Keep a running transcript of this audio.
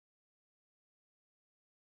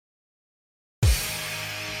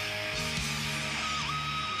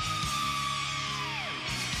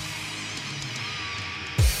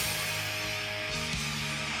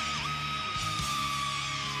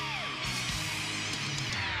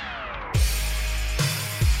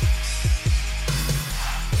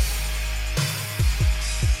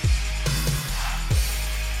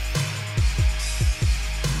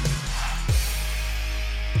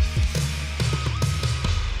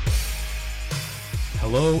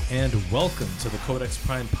Hello and welcome to the Codex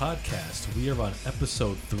Prime podcast. We are on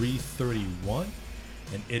episode 331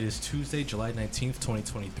 and it is Tuesday, July 19th,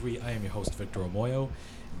 2023. I am your host, Victor Omoyo.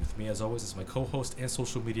 And with me, as always, is my co-host and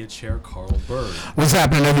social media chair, Carl Bird. What's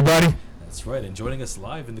happening, everybody? That's right. And joining us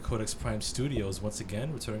live in the Codex Prime studios, once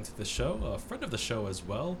again, returning to the show, a friend of the show as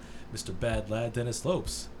well, Mr. Bad Lad Dennis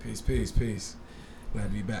Lopes. Peace. Glad to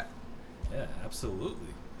be back. Yeah,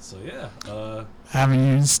 absolutely. So, Haven't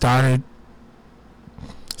you started?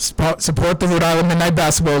 Support the Rhode Island Midnight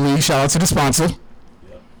Basketball League. Shout out to the sponsor.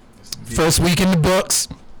 Yep. First week in the books.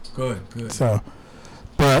 Good. So,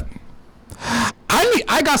 but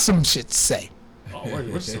I got some shit to say. Oh,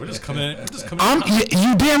 we're just coming in.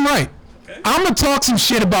 You damn right. Okay. I'm gonna talk some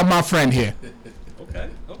shit about my friend here. Okay.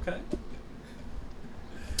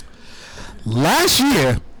 Last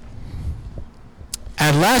year,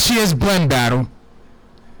 at last year's blend battle,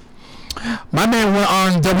 my man went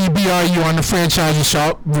on WBRU on the Franchise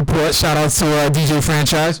Report. Shout out to DJ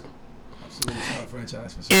Franchise. Absolutely, shout out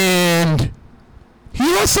Franchise for sure. And he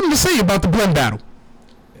has something to say about the blend battle.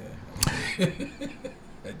 Yeah.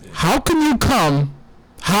 How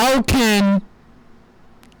can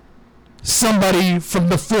somebody from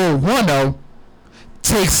the 410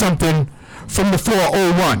 take something from the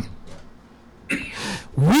 401?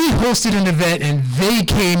 We hosted an event and they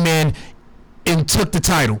came in and took the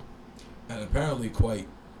title. And apparently quite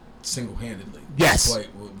single-handedly. Yes.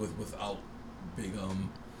 Quite without big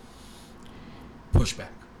pushback.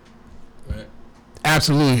 Right?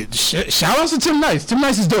 Absolutely. Shout out to Tim Nice. Tim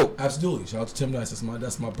Nice is dope. Absolutely. Shout out to Tim Nice.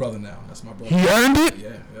 That's my brother now. That's my brother. He earned it.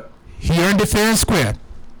 Yeah. He earned it fair and square.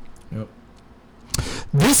 Yep.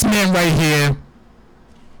 This man right here,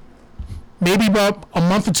 maybe about a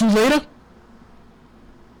month or two later,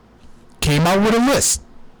 came out with a list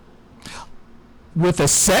with a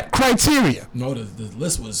set criteria. No, the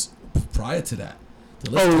list was prior to that.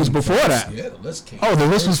 The Oh, it was before first. that? Yeah, the list came Oh, the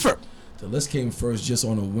list first. was first. The list came first just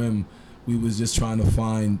on a whim. We was just trying to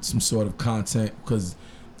find some sort of content because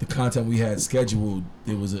the content we had scheduled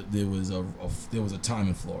there was a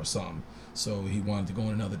timing flaw or something. So he wanted to go in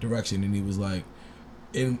another direction, and he was like,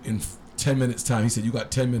 in 10 minutes time, he said, "You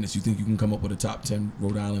got 10 minutes. You think you can come up with a top 10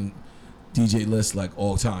 Rhode Island DJ list like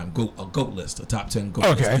all time? A GOAT list, a top 10 GOAT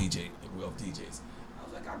Okay. list of DJs." I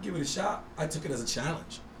was like, "I'll give it a shot." I took it as a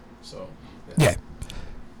challenge. So Yeah.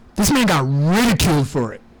 This man got ridiculed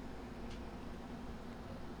for it.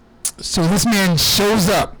 So this man shows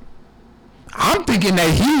up. I'm thinking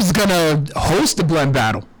that he was going to host the blend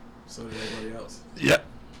battle. So did everybody else. Yep.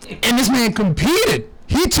 And this man competed.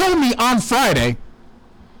 He told me on Friday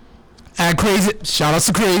at Crazy, shout out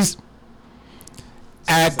to Crazy,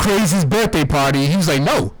 at Crazy's birthday party, he was like,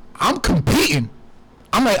 "No, I'm competing."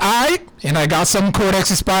 I'm like, "All right." And I got some Codex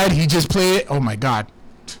inspired. He just played it. Oh my God.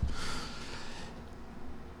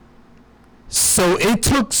 So it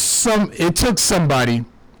took somebody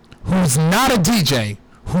who's not a DJ,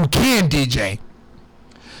 who can DJ,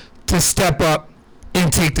 to step up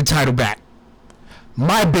and take the title back.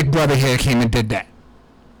 My big brother here came and did that.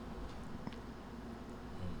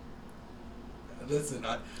 Listen,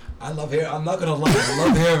 I love hearing. I'm not gonna lie. I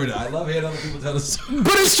love hearing it. I love hearing other people tell us.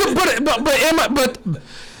 But it's true. But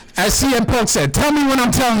as CM Punk said, tell me when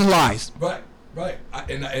I'm telling lies. Right.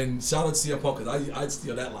 And shout out to CM Punk because I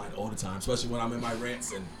steal that line all the time, especially when I'm in my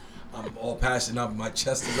rants and I'm all passionate up, my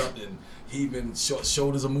chest is up, and he even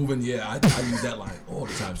shoulders are moving. Yeah, I use that line all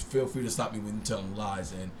the time. Feel free to stop me when you tell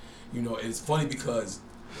lies. And you know, it's funny because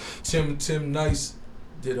Tim Nice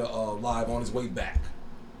did a live on his way back.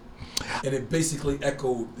 And it basically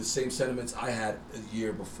echoed the same sentiments I had a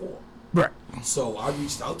year before. Right. So I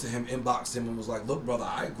reached out to him, inboxed him, and was like, "Look, brother,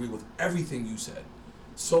 I agree with everything you said."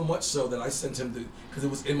 So much so that I sent him because it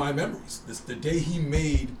was in my memories. The day he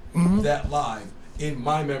made that live, in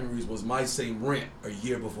my memories was my same rant a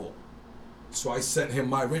year before. So I sent him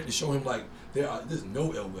my rant to show him like there's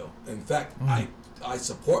no ill will. In fact, I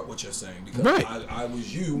support what you're saying because Right. I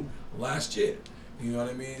was you last year. You know what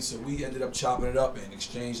I mean? So we ended up chopping it up and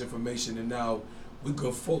exchanged information, and now we're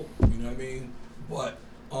good folk. You know what I mean? But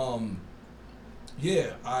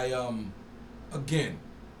yeah, again,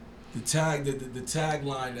 the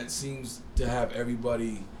tagline that seems to have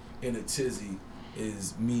everybody in a tizzy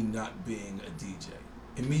is me not being a DJ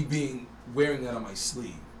and me wearing that on my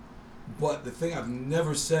sleeve. But the thing I've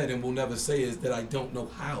never said and will never say is that I don't know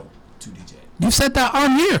how to DJ. You said that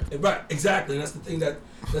on here. Right, exactly. And that's the thing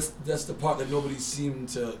that's the part that nobody seemed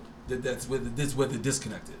to. That's where the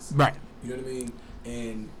disconnect is. Right. You know what I mean?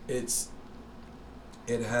 And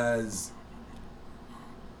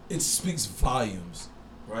it speaks volumes,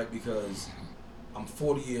 right? Because I'm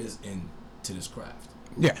 40 years into this craft.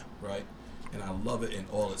 Yeah. Right? and I love it in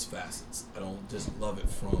all its facets. I don't just love it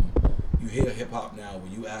from. You hear hip hop now.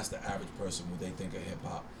 When you ask the average person what they think of hip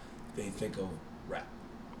hop, they think of rap.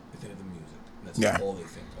 They think of the music. That's all they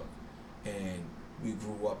think of. And we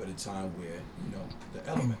grew up at a time where the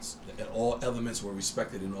elements, all elements were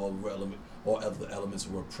respected, and all other elements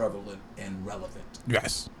were prevalent and relevant.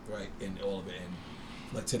 Yes. Right, and all of it. And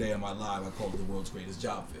like today on my live, I called it the world's greatest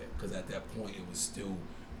job fair because at that point it was still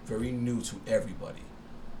very new to everybody,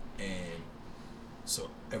 and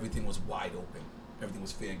so everything was wide open. Everything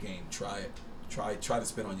was fair game. Try it. Try to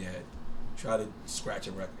spin on your head. Try to scratch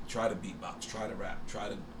a record. Try to beatbox. Try to rap. Try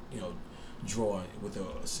to draw with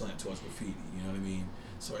a slant towards graffiti. You know what I mean?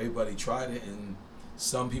 So everybody tried it, and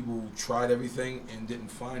some people tried everything and didn't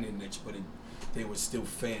find a niche, but they were still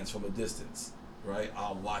fans from a distance, right?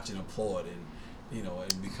 I'll watch and applaud and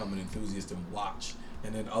become an enthusiast and watch.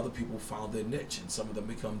 And then other people found their niche, and some of them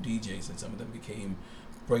become DJs, and some of them became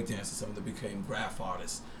breakdancers, some of them became graph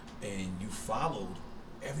artists, and you followed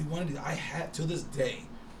every one of these. I had, to this day,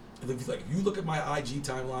 if you look at my IG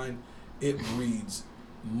timeline, it reads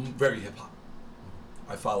very hip hop.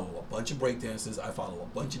 I follow a bunch of breakdancers, I follow a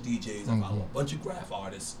bunch of DJs, I follow a bunch of graph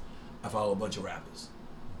artists, I follow a bunch of rappers,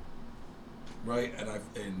 right?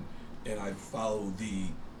 And I follow the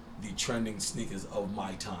trending sneakers of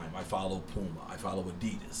my time. I follow Puma, I follow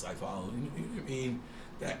Adidas, I follow, you know what I mean,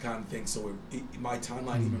 that kind of thing. So my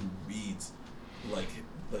timeline even reads like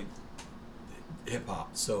hip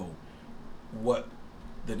hop. So what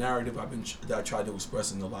the narrative that I tried to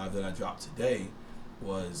express in the live that I dropped today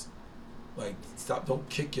was like, don't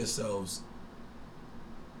kick yourselves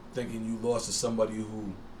thinking you lost to somebody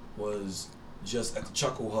who was just at the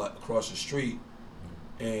Chuckle Hut across the street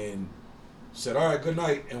and said, all right, good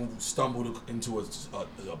night, and stumbled into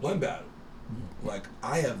a blend battle. Like,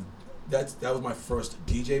 that was my first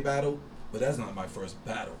DJ battle, but that's not my first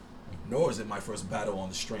battle, nor is it my first battle on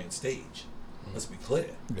the Strand stage. Let's be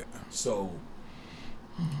clear. Yeah. So,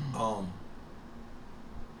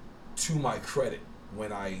 to my credit,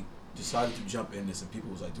 when I decided to jump in this and people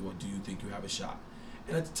was like, do you think you have a shot?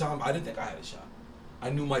 And at the time, I didn't think I had a shot. I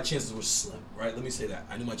knew my chances were slim, right? Let me say that.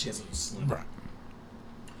 I knew my chances were slim. Right.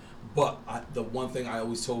 But the one thing I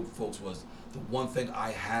always told folks was, the one thing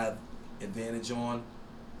I have advantage on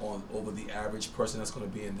over the average person that's going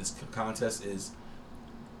to be in this contest is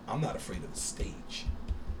I'm not afraid of the stage,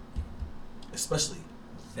 especially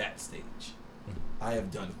that stage. I have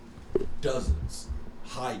done dozens,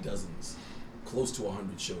 close to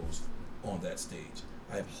 100 shows on that stage.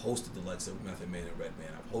 I have hosted the likes of Method Man and Redman.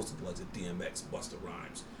 I've hosted the likes of DMX, Busta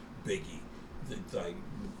Rhymes, Biggie.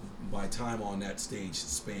 My time on that stage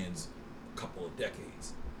spans a couple of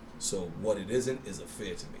decades. So what it isn't is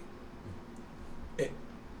affair to me.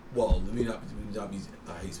 Let me not be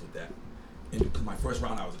hasty with that. In my first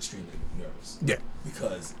round, I was extremely nervous. Yeah.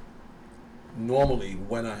 Because normally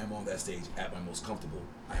when I am on that stage at my most comfortable,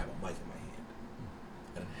 I have a mic in my hand.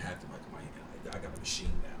 I don't have the mic in my hand. I got a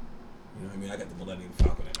machine now. You know what I mean? I got the Millennium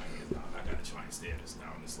Falcon in my hands now. I got to try and stare at this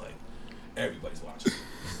now, and it's like everybody's watching.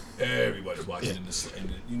 Everybody's watching, and the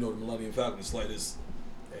Millennium Falcon is like this.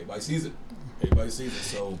 Everybody sees it.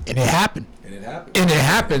 So and it happened. And it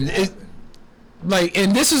happened.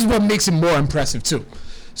 And this is what makes it more impressive too.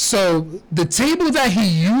 So the table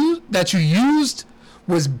that you used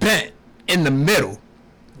was bent in the middle.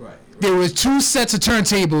 Right. There was two sets of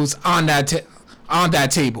turntables on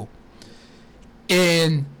that table,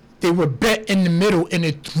 and they were bent in the middle, and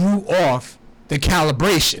it threw off the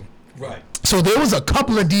calibration. Right. So there was a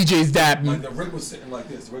couple of DJs that the rig was sitting like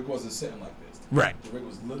this. The rig wasn't sitting like this. Right. The rig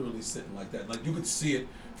was literally sitting like that. Like you could see it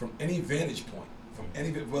from any vantage point,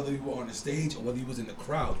 whether you were on the stage or whether you was in the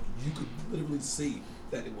crowd, you could literally see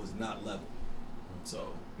that it was not level.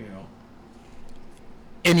 So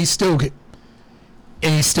and he still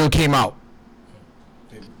came out.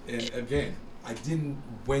 And again, I didn't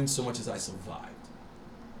win so much as I survived.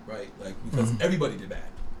 Right? Like, because everybody did bad.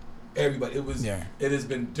 Everybody. It has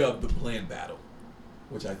been dubbed the bland battle,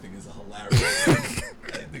 which I think is hilarious. I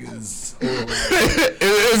think it is so hilarious.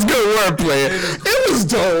 It's good wordplay. It was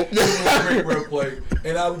dope. It was great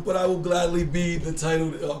wordplay. But I will gladly be the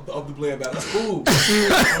title of the bland battle. That's cool.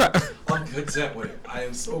 I'm content with it. I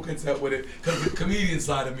am so content with it because the comedian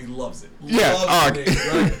side of me loves it. Loves it,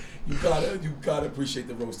 right? You gotta appreciate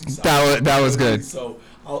the roasting side. That was good. So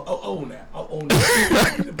I'll own that. I'll own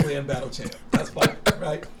that. The bland battle champ. That's fine,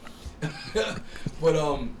 right? But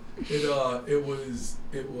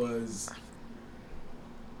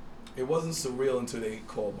it wasn't surreal until they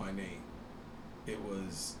called my name. It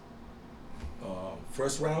was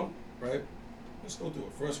first round, right? Let's go through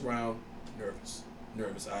it. First round,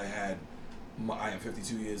 nervous. I had I am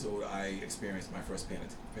 52 years old. I experienced my first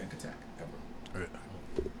panic attack ever.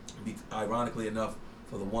 Ironically enough,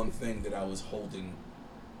 for the one thing that I was holding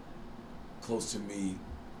close to me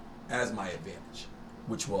as my advantage,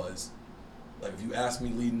 which was, like, if you ask me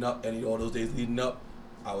leading up, any all those days leading up,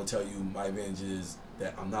 I would tell you my advantage is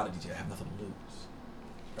that I'm not a DJ. I have nothing to lose.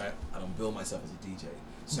 Right? I don't build myself as a DJ.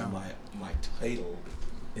 So No. my title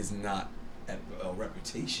is not, a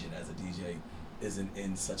reputation as a DJ isn't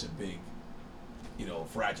in such a big,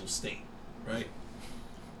 fragile state, right?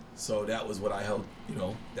 So that was what I held,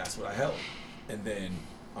 that's what I held. And then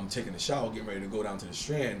I'm taking a shower, getting ready to go down to the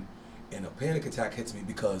Strand, and a panic attack hits me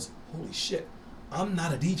because, holy shit, I'm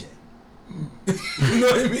not a DJ. You know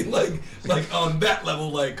what I mean? Like on that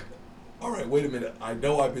level, like, all right, wait a minute. I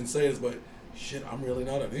know I've been saying this, but shit, I'm really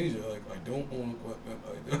not a DJ. Like, I don't own equipment.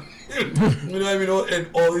 You know what I mean? And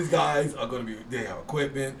all these guys are going to be, they have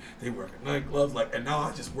equipment, they work at nightclubs, like, and now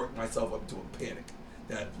I just work myself up into a panic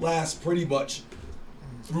that lasts pretty much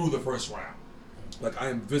through the first round. Like, I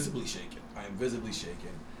am visibly shaken.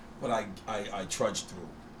 But I trudged through.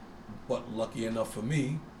 But lucky enough for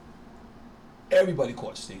me, everybody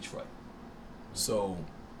caught stage fright. So,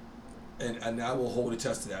 and I will hold a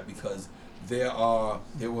test to that because there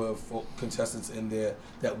were contestants in there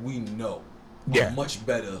that we know are much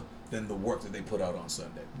better than the work that they put out on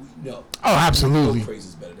Sunday. We know. Oh, absolutely. We know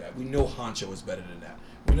Crazy's better than that. We know Honcho is better than that.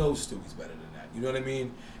 We know Stewie's better than that. You know what I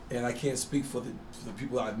mean? And I can't speak for the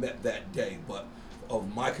people I met that day, but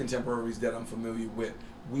of my contemporaries that I'm familiar with,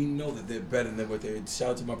 we know that they're better than what they did.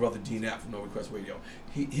 Shout out to my brother D Nap from No Request Radio.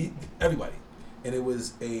 He everybody. And it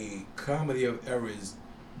was a comedy of errors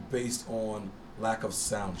based on lack of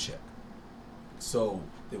sound check. So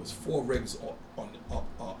there was 4 rigs up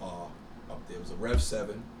there. It was a Rev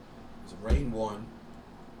 7, it was a Rain 1,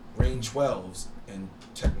 Rain 12s, and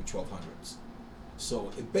Technic 1200s.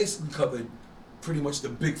 So it basically covered pretty much the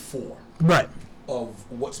big 4 Right. of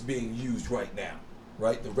what's being used right now.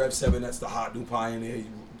 Right? The Rev 7, that's the hot new Pioneer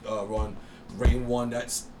run. Rain 1,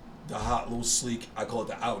 that's the hot little sleek, I call it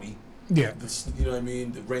the Audi. Yeah. You know what I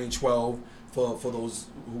mean? The Rain 12 for those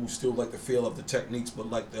who still like the feel of the Techniques, but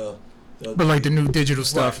like the new digital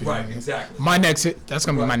stuff. Right, exactly. My next hit. That's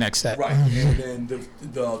gonna be my next set. Right, and then the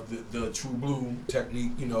True Blue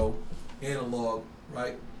Technique, analog,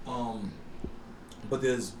 right? But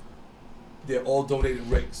they're all donated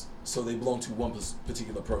rigs, so they belong to one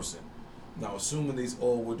particular person. Now, assuming these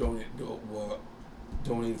all were donated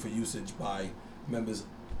for usage by members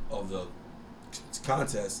of the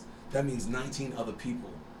contest, that means 19 other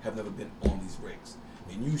people have never been on these rigs.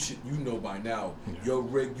 And you know by now, your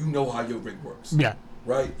rig, you know how your rig works. Yeah.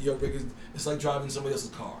 Right? Your rig it's like driving somebody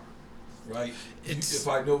else's car. Right? If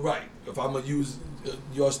I'm gonna use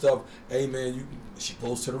your stuff, hey man, she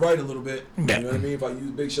pulls to the right a little bit. Yeah. You know what I mean? If I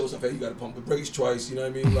use Big Show stuff, hey, you gotta pump the brakes twice, you know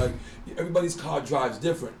what I mean? Like, everybody's car drives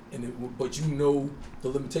different, but you know the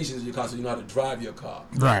limitations of your car, so you know how to drive your car.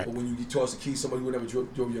 Right. But when you toss a key, somebody who never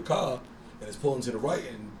drove your car, and it's pulling to the right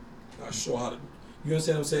and not sure how to, you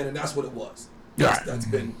understand what I'm saying? And that's what it was. That's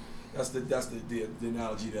the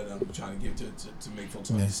analogy that I'm trying to give to make folks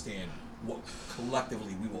understand what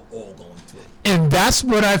collectively we were all going through. And that's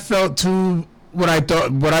what I felt too. What I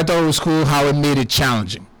thought was cool, how it made it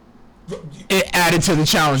challenging. It added to the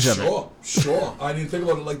challenge of it. Sure. I didn't think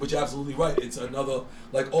about it but you're absolutely right. It's another,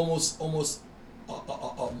 like, almost a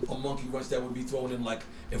monkey wrench that would be thrown in, like,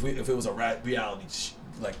 if it was a reality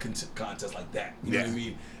contest like that. You know what I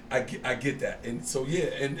mean? I get that. And so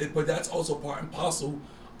but that's also part and parcel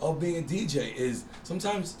of being a DJ is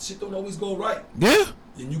sometimes shit don't always go right. Yeah.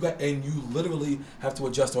 And you literally have to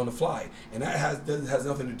adjust on the fly. And that has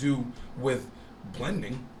nothing to do with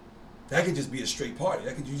blending. That could just be a straight party.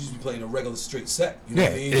 You just be playing a regular straight set. You know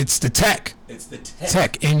what I mean? It's the tech. It's the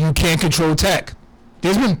tech. And you can't control tech.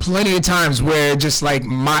 There's been plenty of times where just like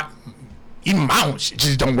my own shit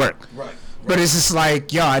just don't work. Right. But it's just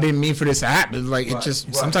like, I didn't mean for this to happen. Like,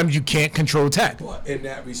 sometimes you can't control tech. But in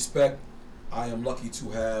that respect, I am lucky to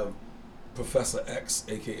have Professor X,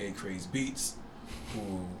 aka Craze Beats,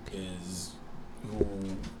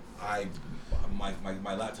 my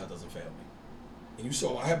laptop doesn't fail me. And you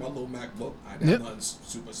saw I had my little MacBook. I had nothing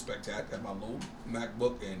super spectacular. I had my little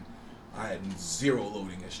MacBook and I had 0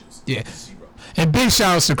 loading issues. Yeah. 0. And big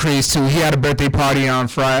shout outs to Craze too. He had a birthday party on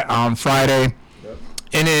Friday. Yep.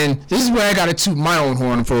 And then this is where I gotta toot my own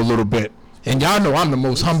horn for a little bit. And y'all know I'm the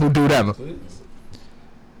most humble dude ever. Please.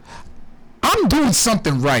 I'm doing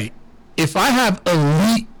something right if I have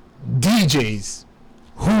elite DJs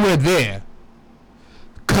who are there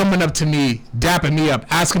coming up to me, dapping me up,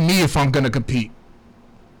 asking me if I'm gonna compete.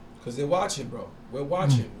 Because they're watching, bro. We're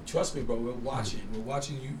watching. Trust me, bro. We're watching. We're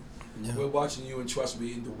watching you. Yeah. We're watching you, and trust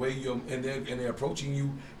me, the way they're approaching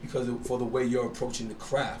you for the way you're approaching the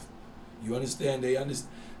craft. You understand? They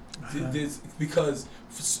understand. This, because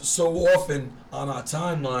so often on our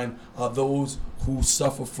timeline are those who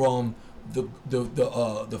suffer from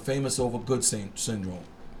the famous over good syndrome.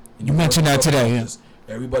 And You mentioned that today, yeah.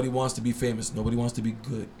 Everybody wants to be famous. Nobody wants to be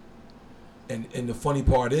good. And the funny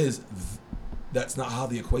part is, that's not how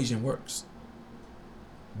the equation works.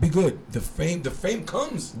 Be good. The fame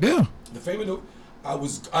comes. Yeah. The fame. I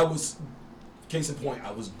was. Case in point,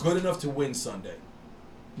 I was good enough to win Sunday.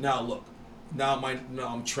 Now look. Now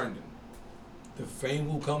I'm trending. The fame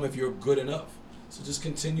will come if you're good enough. So just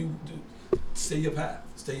continue to stay your path.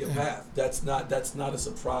 Stay your path. That's not a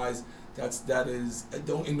surprise. That is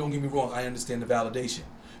don't get me wrong. I understand the validation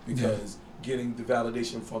because getting the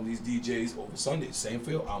validation from these DJs over Sunday, same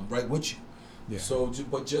feel. I'm right with you. Yeah. So,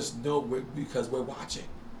 but just know because we're watching.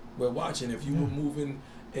 We're watching. If you were moving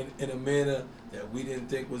in a manner that we didn't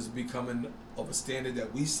think was becoming of a standard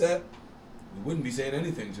that we set, we wouldn't be saying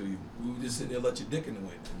anything to you. We would just sit there and let your dick in the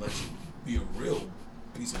wind and let you be a real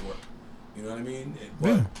piece of work. You know what I mean?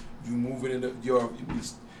 But you moving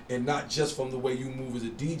and not just from the way you move as a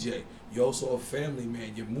DJ. You're also a family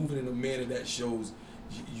man. You're moving in a manner that shows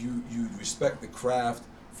you respect the craft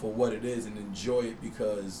for what it is and enjoy it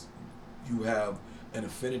because you have an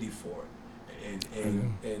affinity for it.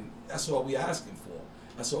 And that's all we asking for.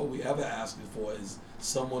 That's all we ever asking for is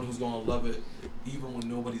someone who's gonna love it even when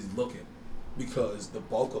nobody's looking. Because the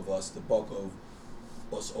bulk of us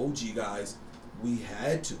OG guys,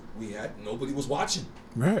 nobody was watching.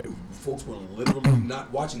 Right. Folks were literally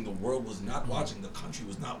not watching. The world was not watching. The country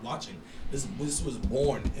was not watching. This was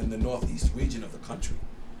born in the northeast region of the country,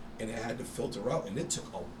 and it had to filter out, and it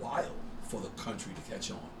took a while for the country to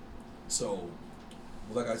catch on. So,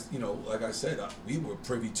 like I said, we were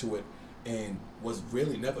privy to it, and was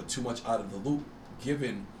really never too much out of the loop,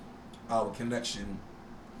 given our connection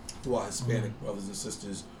to our Hispanic brothers and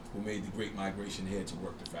sisters who made the great migration here to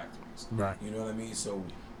work the factories. Right. You know what I mean? So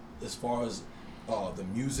as far as the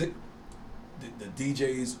music, the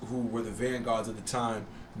DJs who were the vanguards at the time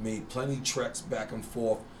made plenty treks back and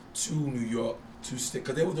forth to New York to stick,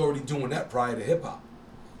 because they were already doing that prior to hip hop.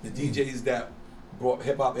 The DJs that brought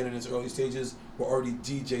hip hop in its early stages were already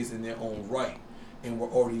DJs in their own right, and were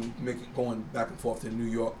already going back and forth to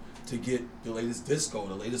New York to get the latest disco,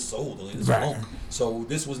 the latest soul, the latest funk. So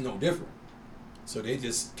this was no different. So they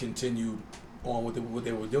just continued on with what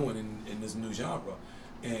they were doing in this new genre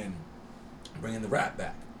and bringing the rap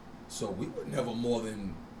back. So we were never more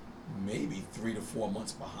than maybe 3 to 4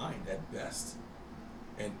 months behind at best.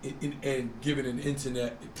 And given an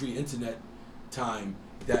pre-internet time,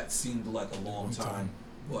 that seemed like a long time.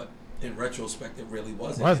 But in retrospect, it really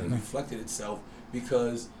wasn't. And it reflected itself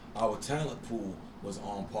because our talent pool was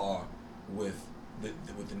on par with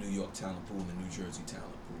the New York talent pool and the New Jersey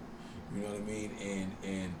talent pool. You know what I mean?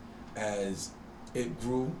 And as it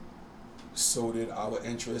grew, so did our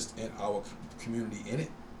interest and our community in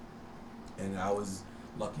it. And I was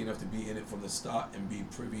lucky enough to be in it from the start and be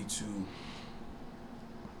privy to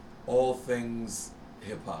all things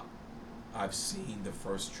hip hop. I've seen the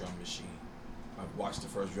first drum machine. I've watched the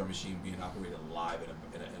first drum machine being operated live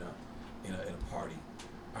in a party.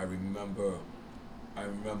 I remember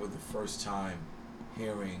the first time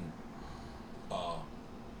hearing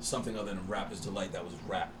something other than Rapper's Delight that was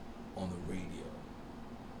rap on the radio.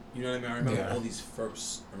 You know what I mean? I remember all these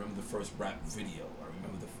firsts. I remember the first rap video. I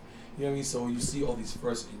remember you know what I mean? So you see all these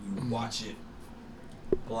firsts and you watch it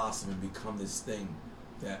blossom and become this thing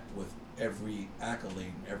that with every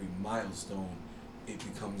accolade, every milestone, it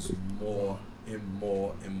becomes more and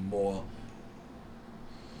more and more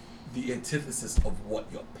the antithesis of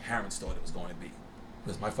what your parents thought it was going to be.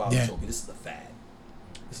 Because my father told me, this is a fad.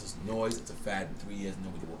 This is noise, it's a fad. In 3 years,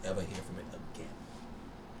 nobody will ever hear from it again.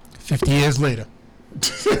 50 years later.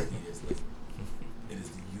 50 years later. It is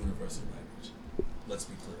the universal language. Let's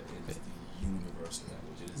be clear. It is the universal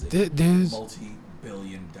language. It is a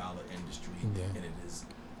multi-billion-dollar industry, and it is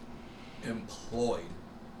employed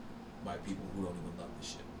by people who don't even love the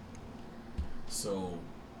shit. So,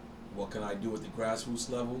 what can I do at the grassroots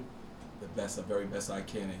level? The very best I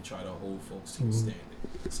can, and try to hold folks to a standard.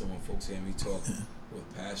 So when folks hear me talk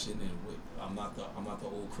with passion and I'm not the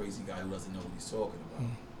old crazy guy who doesn't know what he's talking about.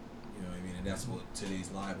 You know what I mean? And that's what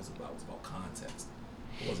today's live was about. It was about context.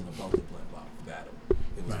 It wasn't about the blunt battle.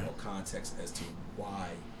 It was about context as to why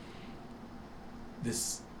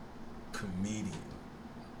this comedian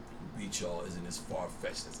who beat y'all isn't as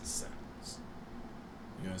far-fetched as it sounds.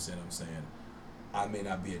 You understand what I'm saying? I may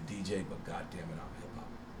not be a DJ, but goddamn it, I'm hip-hop.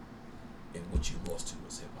 And what you lost to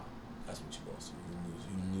was hip-hop. That's what you lost to.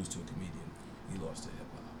 You didn't lose to a comedian. You lost to hip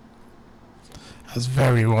hop. That's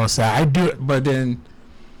very well said. I do it, but then,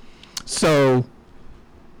 so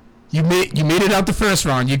you made it out the first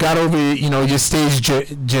round. You got over, your stage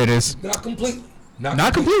jitters. Not completely.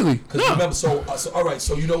 Not completely. Because No. remember, so all right.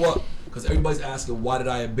 So you know what? Because everybody's asking, why did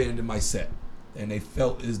I abandon my set? And they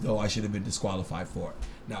felt as though I should have been disqualified for it.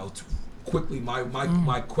 Now, quickly,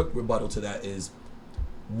 my quick rebuttal to that is,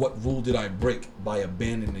 what rule did I break by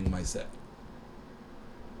abandoning my set?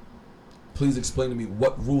 Please explain to me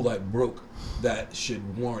what rule I broke that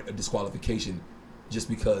should warrant a disqualification just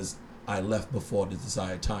because I left before the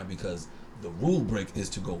desired time, because the rule break is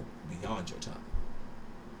to go beyond your time.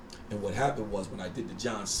 And what happened was when I did the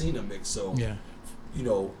John Cena mix, so,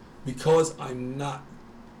 because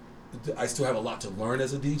I still have a lot to learn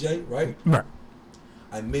as a DJ, right? Right.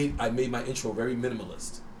 I made my intro very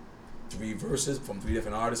minimalist. 3 verses from 3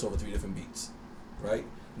 different artists over 3 different beats, right?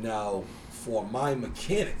 Now, for my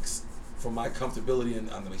mechanics, for my comfortability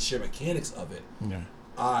and I'm gonna share mechanics of it,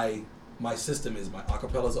 my system is my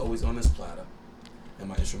acapella is always on this platter, and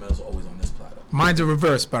my instrumentals are always on this platter. Mine's a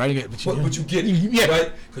reverse, but I get what you. But you get it, Yeah.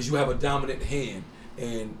 right? Because you have a dominant hand,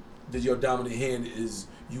 and your dominant hand is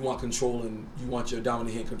you want your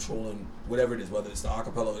dominant hand controlling whatever it is, whether it's the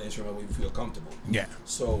acapella or the instrument where you feel comfortable. Yeah.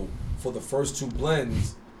 So for the first 2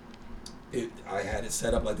 blends, I had it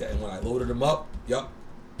set up like that, and when I loaded them up,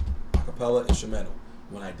 acapella, instrumental.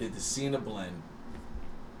 When I did the Cena blend,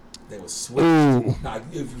 they were switched. Ooh. Now,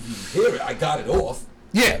 if you hear it, I got it off.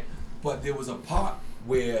 Yeah. But there was a part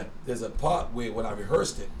where when I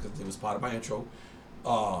rehearsed it, because it was part of my intro,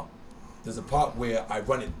 there's a part where I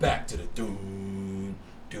run it back to the doom,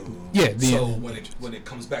 doom. Yeah. So when it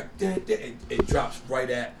comes back, it drops right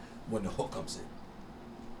at when the hook comes in.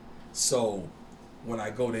 So when I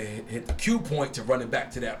go to hit the cue point to run it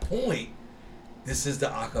back to that point, this is the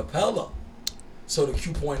acapella. So the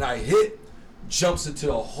cue point I hit jumps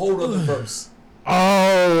into a whole other verse.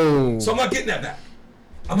 Oh. So I'm not getting that back.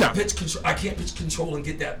 No. I can't pitch control and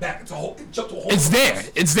get that back. It jumped to a whole It's other there.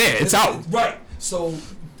 verse. It's there. It's out. Right. So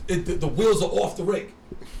the wheels are off the rake.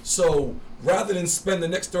 So rather than spend the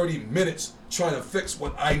next 30 minutes trying to fix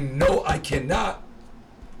what I know I cannot,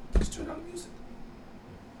 just turn on the music.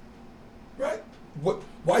 Right?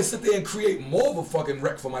 Why sit there and create more of a fucking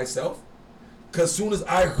wreck for myself? Because as soon as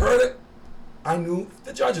I heard it, I knew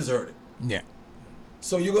the judges heard it. Yeah.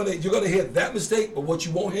 So you're gonna hear that mistake, but what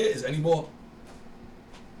you won't hear is any more.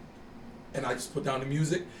 And I just put down the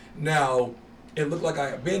music. Now, it looked like I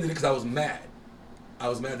abandoned it because I was mad. I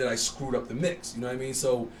was mad that I screwed up the mix. You know what I mean?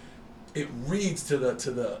 So it reads to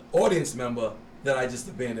the audience member that I just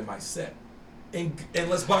abandoned my set. And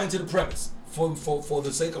let's buy into the premise. For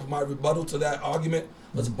the sake of my rebuttal to that argument,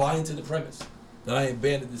 let's buy into the premise that I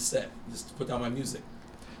abandoned the set. Just put down my music.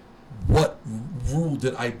 What rule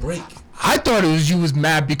did I break? I thought you was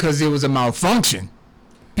mad because there was a malfunction.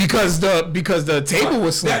 Because the table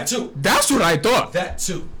was slammed. That too. That's what I thought. That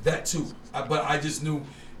too. But I just knew,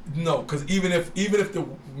 no, because even if the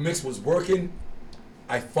mix was working,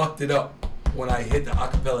 I fucked it up when I hit the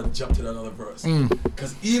acapella and jumped to another verse.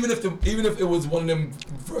 Because even if it was one of them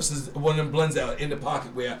verses, one of them blends out in the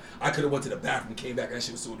pocket where I could have went to the bathroom and came back, and that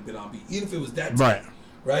shit would still have been on beat. Even if it was that Right. time,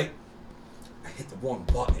 right? I hit the wrong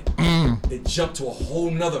button. It jumped to a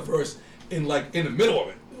whole nother verse in the middle of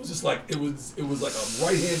it. It was just like it was like a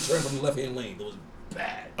right hand turn from the left hand lane. It was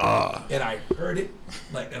bad. And I heard it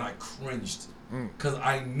and I cringed because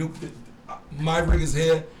I knew that my ring is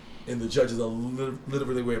here and the judges are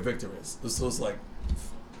literally where Victor is. So it's like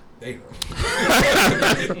they heard.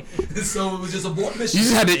 So it was just a board mission. You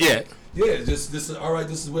just had to, Yeah, this is all right.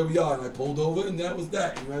 This is where we are, and I pulled over, and that was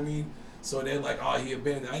that. You know what I mean? So they're like, "Oh, he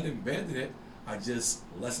abandoned." I didn't abandon it. I just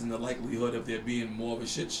lessened the likelihood of there being more of a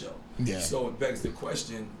shit show. Yeah. So it begs the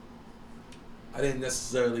question. I didn't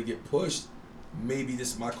necessarily get pushed. Maybe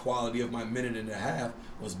my quality of my minute and a half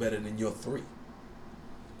was better than your 3.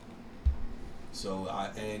 So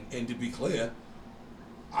and to be clear,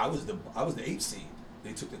 I was the 8th seed.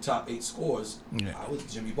 They took the top 8 scores. Yeah. I was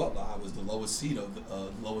Jimmy Butler. I was the lowest seed of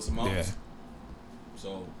the lowest amount. Yeah.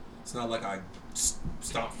 So it's not like I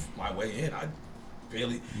stomped my way in. I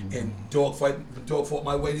barely and dog fought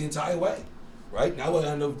my way the entire way. Right now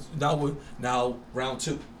now round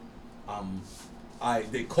 2.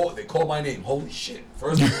 They called my name. Holy shit!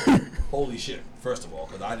 First of all,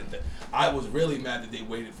 because I was really mad that they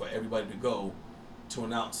waited for everybody to go to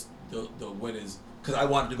announce the winners because I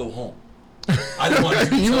wanted to go home. I just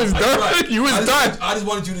wanted You was done. You was done. I just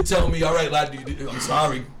wanted you to tell me, all right, lad, I'm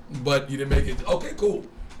sorry, but you didn't make it. Okay, cool.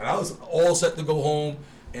 And I was all set to go home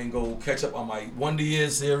and go catch up on my Wonder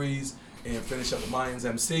Years series and finish up with Mayans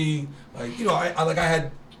MC. Like, you know, I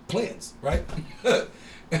had plans, right?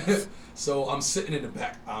 So I'm sitting in the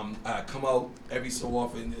back. I come out every so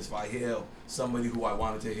often if I hear somebody who I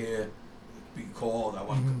wanted to hear be called.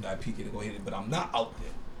 I peek in and go hit it, but I'm not out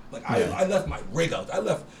there. Like I left my rig out there. I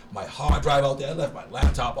left my hard drive out there. I left my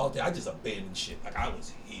laptop out there. I just abandoned shit. Like I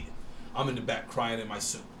was heated. I'm in the back crying in my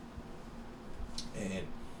suit. And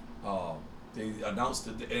they announced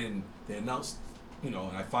at the end. They announced, you know,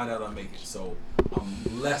 and I find out I'm making. So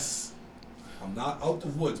I'm not out the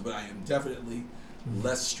woods, but I am definitely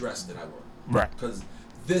less stressed than I were. Right. Because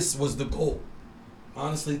this was the goal.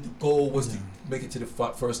 Honestly, the goal was to make it to the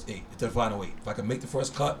first 8, to the final 8. If I could make the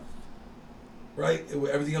first cut, right,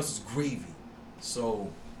 everything else was gravy.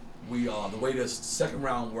 So we the way the second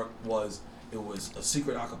round worked was it was a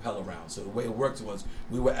secret acapella round. So the way it worked was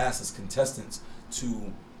we were asked as contestants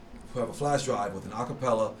to have a flash drive with an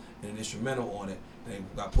acapella and an instrumental on it, and they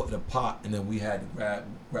got put in a pot, and then we had to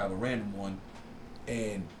grab a random one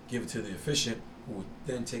and give it to the officiant, who would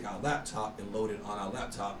then take our laptop and load it on our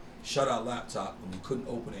laptop, shut our laptop, and we couldn't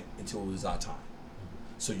open it until it was our time.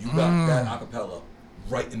 So you got that acapella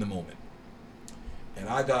right in the moment. And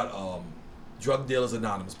I got Drug Dealers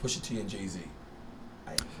Anonymous, Pusha T and Jay-Z.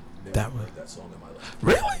 I never heard that song in my life.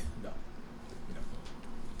 Really? No.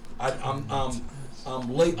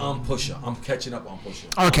 I'm late on Pusha. I'm catching up on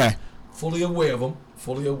Pusha. Okay. Fully aware of him.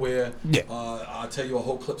 Fully aware. Yeah. I'll tell you a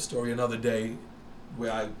whole clip story another day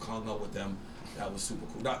where I hung out with them. That was super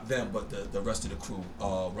cool. Not them, but the rest of the crew.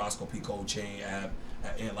 Roscoe P. Cole, Chain, Ab,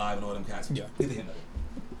 Ant Live, and all them cats. Yeah. Neither here nor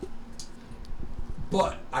there.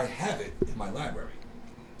 But I have it in my library.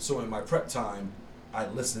 So in my prep time, I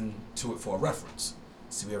listen to it for a reference.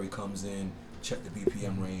 See where he comes in, check the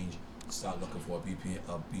BPM range, start looking for a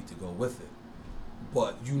beat to go with it.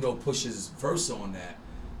 But you know Push's verse on that,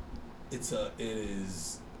 it's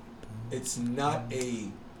not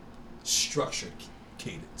a structured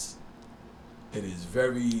cadence. It's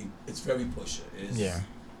very Pusha. It's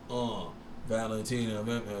Valentina,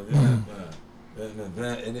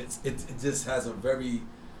 and it just has a very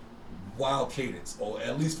wild cadence, or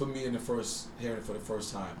at least for me hearing it for the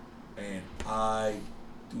first time, and I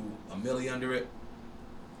do a milli under it.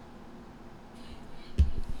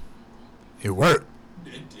 It worked.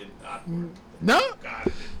 It did not work. No? God,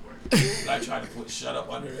 it didn't work. I tried to put Shut Up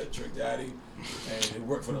under it, Trick Daddy, and it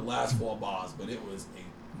worked for the last 4 bars, but it was a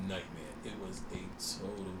nightmare. It was a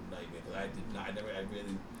total nightmare.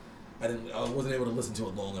 I wasn't able to listen to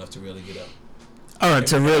it long enough to really get up. All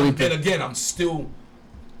right, And again, I'm still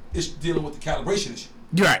dealing with the calibration issue.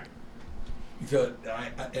 You're right. Because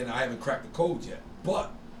I haven't cracked the code yet.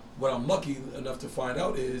 But what I'm lucky enough to find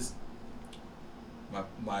out is the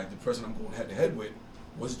person I'm going head to head with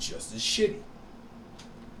was just as shitty.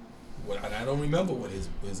 And I don't remember what his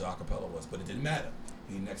acapella was, but it didn't matter.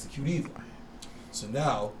 He didn't execute either. So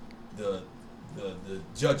now the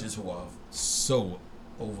judges, who are so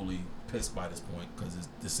overly pissed by this point because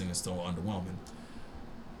this thing is so underwhelming,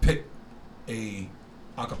 pick a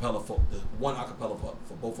acapella for one acapella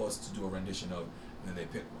for both of us to do a rendition of, and then they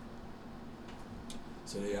pick one.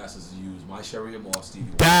 So they asked us to use My Sherry Moore,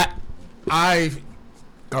 Stevie Wonder.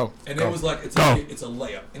 It was like it's a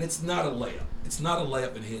layup, and it's not a layup. It's not a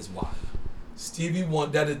layup, and here's why. Stevie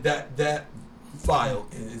Wonder, that file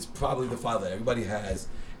is probably the file that everybody has.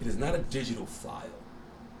 It is not a digital file.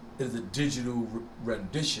 It is a digital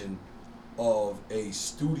rendition of a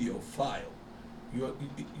studio file. You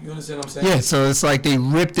understand what I'm saying? Yeah, so it's like they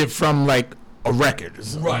ripped it from like a record or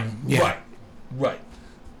something. Right, Yeah. right.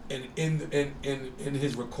 And in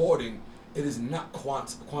his recording, it is not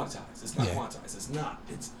quantized. It's not quantized. It's not.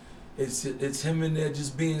 It's him in there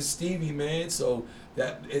just being Stevie, man. So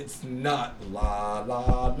that it's not la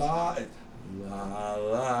la la. It's la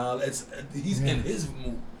la. He's in his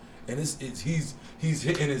mood, and he's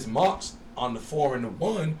hitting his marks on the 4 and the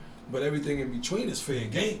 1, but everything in between is fair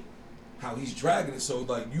game. How he's dragging it, so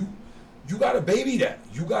like you gotta baby that.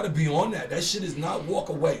 You gotta be on that. That shit is not walk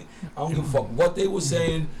away. I don't give a fuck what they were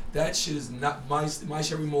saying. That shit is not my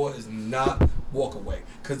Sherry Moore is not walk away.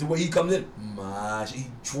 Cause the way he comes in, he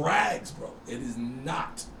drags, bro. It is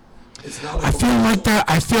not. It's not. Like I feel like that.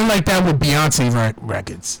 I feel like that with Beyonce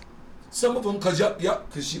records. Some of them, cause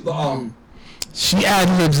cause she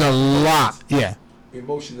ad-libs a lot. Yeah.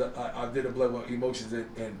 Emotions. I did a blend with Emotions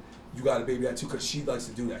and you gotta baby that too, cause she likes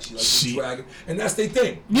to do that. She likes to drag it, and that's their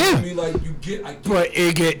thing. Yeah. You know what I mean? Like you get, but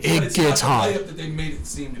it gets hard. It's not the layup that they made it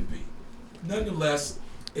seem to be. Nonetheless,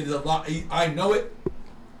 it is a lot. I know it.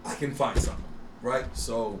 I can find something, right?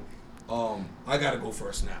 So, I gotta go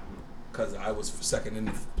first now, cause I was second in.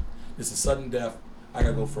 This is sudden death. I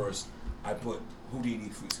gotta go first. I put Houdini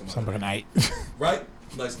freaks come out. Summer night. Right?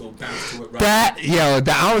 Nice little bounce to it. Right?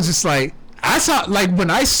 That I was just like, I saw, like, when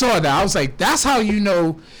I saw that, I was like, that's how you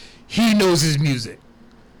know he knows his music.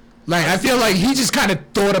 Like, I feel like he just kind of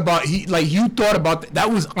thought about, you thought about, that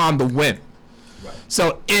was on the whim. Right.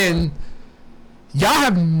 So, y'all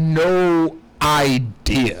have no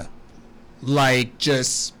idea, like,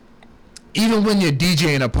 just, even when you're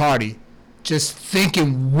DJing a party, just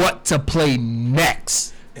thinking what to play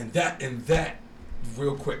next. And that,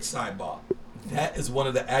 real quick sidebar, that is one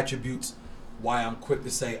of the attributes why I'm quick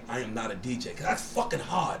to say I am not a DJ. Because that's fucking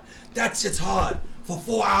hard. That's just hard for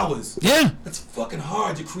 4 hours. Yeah. That's fucking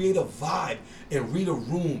hard to create a vibe and read a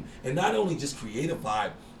room. And not only just create a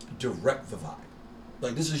vibe, direct the vibe.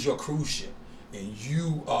 Like, this is your cruise ship. And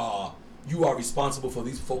you are responsible for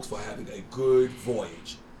these folks for having a good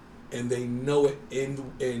voyage. And they know it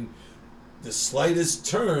in the slightest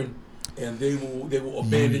turn, and they will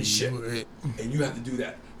abandon ship. And you have to do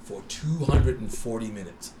that for 240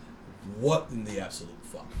 minutes. What in the absolute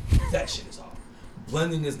fuck? That shit is hard.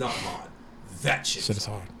 Blending is not hard. That shit is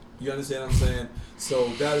hard. You understand what I'm saying? So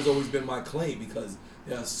that has always been my claim, because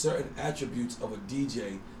there are certain attributes of a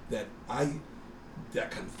DJ that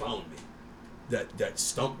confound me, that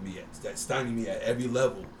stump me, that stymie me at every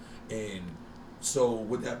level. And so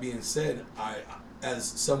with that being said, I, as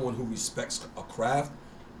someone who respects a craft,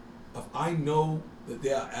 if I know that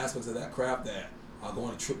there are aspects of that craft that are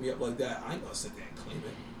going to trip me up like that, I ain't gonna sit there and claim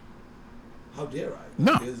it. How dare I?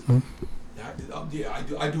 No. I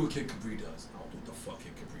do what Kid Capri does. I don't do what the fuck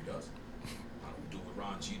Kid Capri does. I don't do what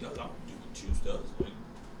Ron G does. I don't do what Juice does. Like,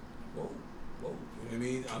 whoa. You know what I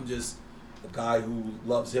mean? I'm just a guy who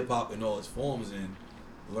loves hip hop in all its forms and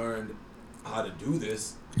learned how to do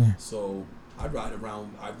this. Yeah. So I ride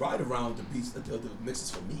around the beats, the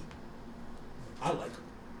mixes for me. I like them.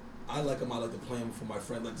 I like to play them for my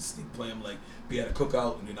friend. I like to sneak play them, like be at a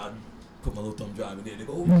cookout, and then I put my little thumb drive in there. They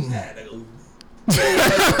go, "Oh, who's that?" I go,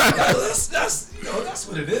 that's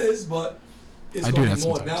what it is. But it's going to be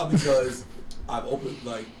more now because I've opened.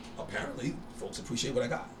 Like, apparently, folks appreciate what I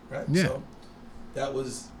got. Right. Yeah. So that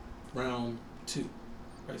was round 2.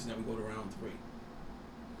 Right. So now we go to round 3.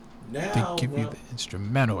 Now they give you the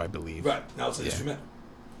instrumental, I believe. Right. Now it's an instrumental.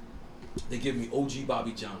 They give me OG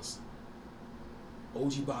Bobby Johnson.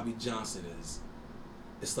 OG Bobby Johnson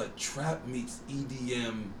it's like trap meets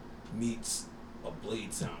EDM meets a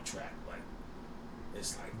Blade soundtrack. Like,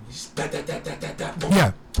 it's like boom.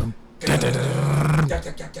 Yeah. Boom.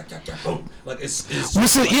 Like it's it's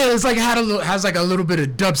like has like a little bit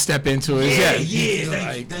of dubstep into it.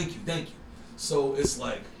 Yeah. Thank you. So it's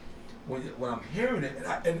like when I'm hearing it,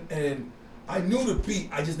 and I knew the beat,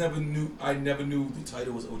 I never knew the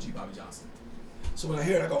title was OG Bobby Johnson. So when I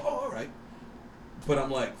hear it, I go, oh, all right. But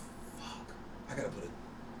I'm like, fuck, I gotta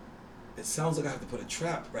it sounds like I have to put a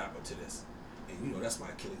trap rapper to this. And that's my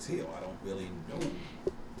Achilles heel. I don't really know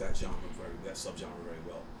that subgenre very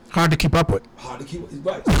well. Hard to keep up with.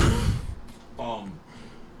 Right. I'm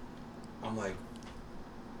like,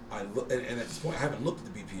 I look, and at this point, I haven't looked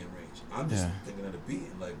at the BPM range. I'm just thinking of the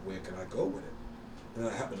beat and like, where can I go with it? And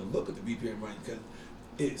I happen to look at the BPM range because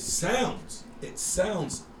it sounds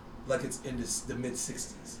like it's in the mid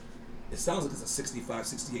 60s. It sounds like it's a 65,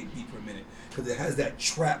 68 beat per minute because it has that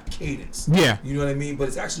trap cadence. Yeah. You know what I mean? But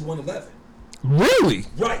it's actually 111. Really?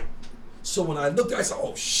 Right. So when I looked, I said,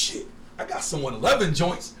 "Oh shit, I got some 111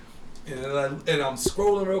 joints," and I'm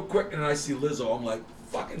scrolling real quick, and I see Lizzo. I'm like,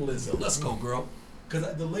 "Fucking Lizzo, let's go, girl."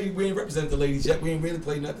 Because the lady, we ain't represent the ladies yet. We ain't really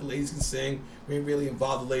played nothing. The ladies can sing. We ain't really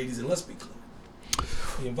involved the ladies, and let's be clear,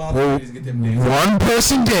 we involved the ladies to get them dancing. One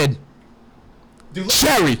person did.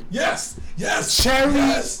 Cherry. Yes. Cherry.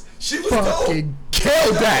 Yes. She was fucking dope.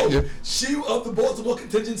 Killed that. She of the Baltimore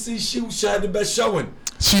contingency. She had the best showing.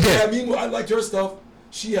 She did. Yeah, I mean, I liked her stuff.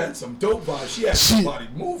 She had some dope vibes. She had somebody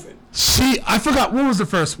moving. I forgot what was the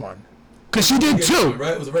first one, cause she did 2.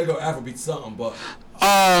 Right, it was a regular Afrobeat something, but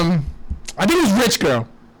I think it was Rich Girl.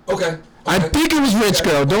 Okay. I think it was Rich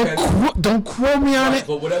Girl. Don't quote me on it.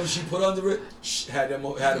 But whatever she put under it, had them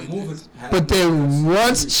moving. But then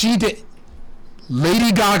once she did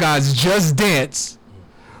Lady Gaga's Just Dance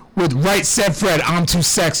with Right Said Fred, I'm Too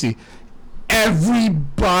Sexy.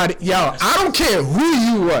 Everybody, I don't care who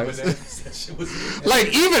you was. Like,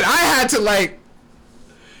 even I had to like.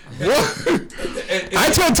 What? I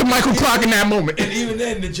turned to Michael Clark in that moment. And even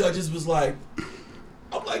then, the judges was like,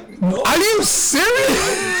 I'm like, no. Are you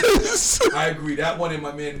serious? I agree. That one and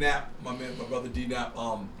my brother D Nap,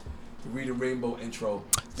 the Read a Rainbow intro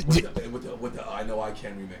with the I Know I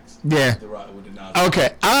Can remix. Yeah. With the Nas.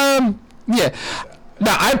 Okay. Yeah.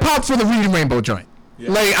 Now I popped for the Read a Rainbow joint.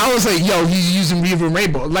 Yeah. Like, I was like, yo, he's using Reverb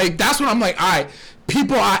Rainbow. Like, that's when I'm like, all right,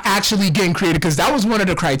 people are actually getting creative, because that was one of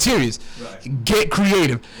the criterias. Right. Get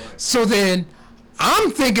creative. Right. So then I'm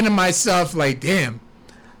thinking to myself, like, damn,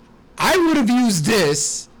 I would have used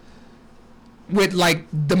this with, like,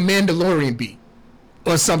 the Mandalorian beat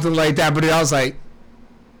or something like that. But I was like,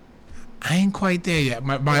 I ain't quite there yet.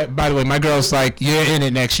 By the way, my girl's like, you're in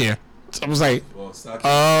it next year. So I was like, Well, it's not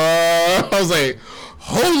I was like,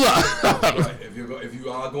 hold up. right. If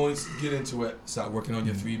you are going to get into it, start working on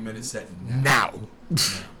your 3-minute set Now.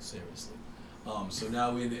 Seriously. So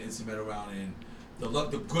now we're in the instrumental round, and the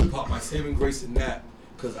good part, my saving grace in that,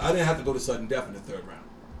 because I didn't have to go to sudden death in the third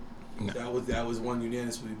round. No. That was won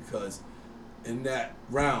unanimously, because in that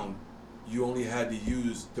round you only had to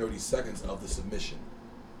use 30 seconds of the submission.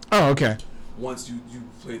 Oh, okay. Once you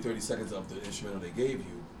played 30 seconds of the instrumental they gave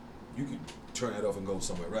you, you could turn that off and go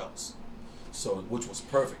somewhere else. So, which was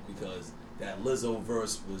perfect, because that Lizzo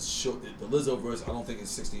verse was short. The Lizzo verse, I don't think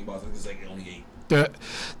it's 16 bars. I think it's like only 8.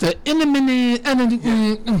 The intermittent.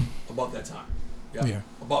 About that time. Yeah. Yeah.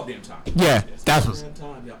 About damn time. Yeah, Yes, that's about what's. damn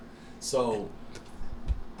time. Yeah. So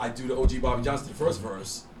I do the OG Bobby Johnson the first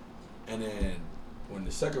verse, and then when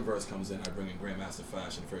the second verse comes in, I bring in Grandmaster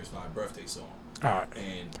Flash and the Furious 5 birthday song. All right.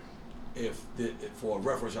 And if for a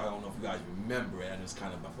reference, I don't know if you guys remember it, and it's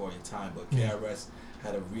kind of before your time, but Yeah. KRS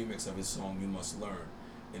had a remix of his song "You Must Learn,"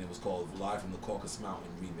 and it was called "Live from the Caucasus Mountain"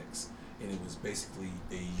 remix, and it was basically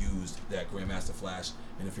they used that Grandmaster Flash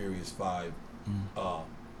and the Furious 5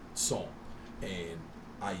 song, and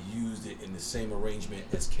I used it in the same arrangement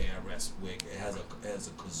as KRS, where it has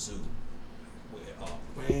a kazoo, where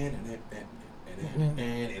and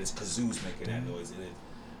it's kazoos making that noise, and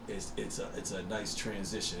it's a nice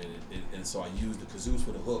transition, and so I used the kazoos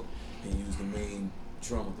for the hook and used the main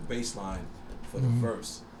drum with the bass line for the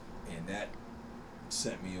verse, and that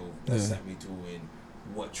sent me over. That sent me to in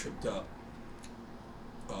what tripped up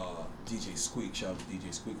DJ Squeak. Shout out to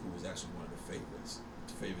DJ Squeak, who was actually one of the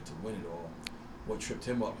favorite to win it all. What tripped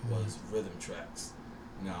him up was rhythm tracks.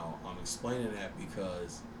 Now I'm explaining that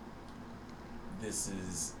because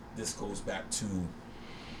this goes back to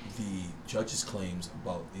the judges' claims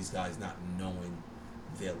about these guys not knowing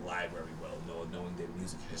their library well, knowing their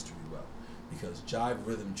music history well, because jive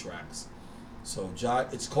rhythm tracks. So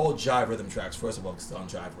jive, it's called jive rhythm tracks. First of all, it's on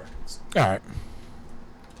Jive Records. All right.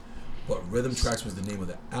 But Rhythm Tracks was the name of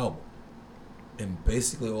the album, and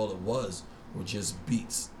basically all it was were just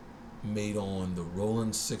beats made on the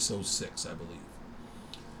Roland 606, I believe,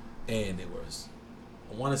 and it was,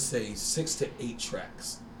 I want to say 6 to 8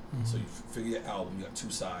 tracks. So you figure your album, you got 2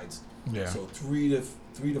 sides. Yeah. So 3 to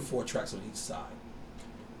 4 tracks on each side.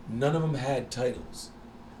 None of them had titles.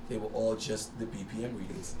 They were all just the BPM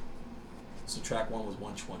readings. So track 1 was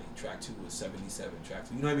 120, track 2 was 77, track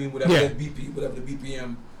 3, you know what I mean? Whatever whatever the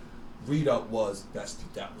BPM readout was, that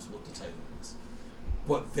was what the title was.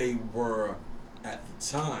 But they were, at the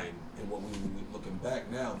time, and what we were looking back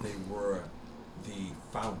now, they were the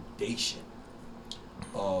foundation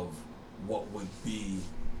of what would be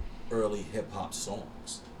early hip hop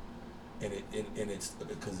songs, and it's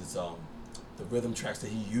because it's the rhythm tracks that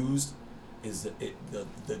he used is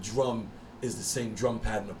the drum is the same drum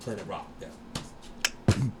pattern of Planet Rock. Yeah.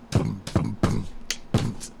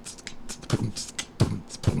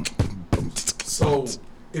 So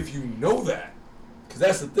if you know that, because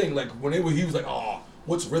that's the thing, like when he was like, oh,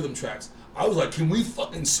 what's rhythm tracks? I was like, can we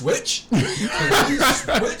fucking switch? Can we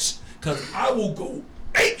switch? Because I will go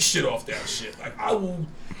ape shit off that shit. Like I will.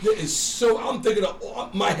 It's so. I'm thinking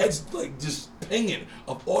of my head's like just pinging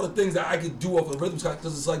of all the things that I could do off of rhythm track,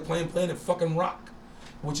 because it's like playing Planet fucking Rock,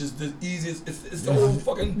 which is the easiest. It's the whole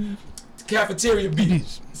fucking cafeteria beat.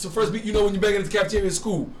 It's the first beat you know when you're banging in the cafeteria at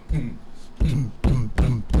school.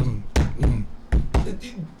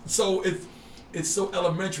 So it's so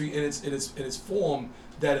elementary in its form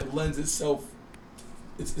that it lends itself.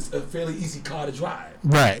 It's a fairly easy car to drive.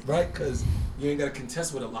 Right. Right? Because you ain't got to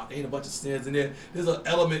contest with a lot. There ain't a bunch of snares in there. There's an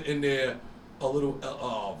element in there, a little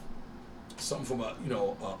something from a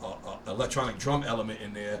electronic drum element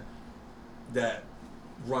in there that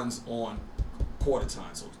runs on quarter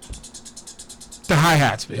time. So The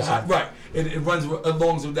hi-hats, basically. right. It runs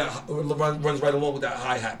along with that. Runs right along with that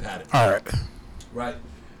hi-hat pattern. All right. Right.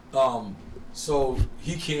 So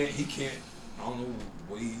he can't. I don't know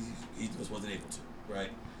what he just wasn't able to. Right.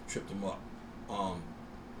 Tripped him up.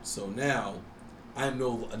 So now I am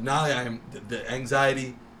the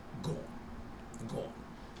anxiety gone.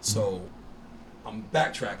 So I'm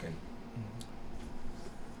backtracking.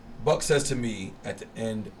 Buck says to me at the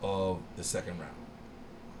end of the second round,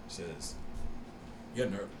 he says, "You're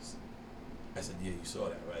nervous." I said, yeah, you saw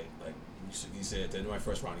that, right? Like, he said at the end of my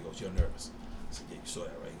first round, he goes, you're nervous. I said, yeah, you saw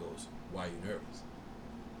that, right? He goes, why are you nervous?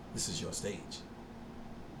 This is your stage.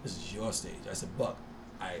 This is your stage. I said, Buck,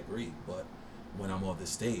 I agree, but when I'm on this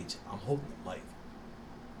stage, I'm holding the mic.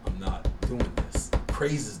 I'm not doing this.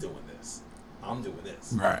 Craze is doing this. I'm doing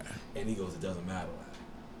this. Right. And he goes, it doesn't matter, lad.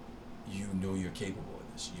 You know you're capable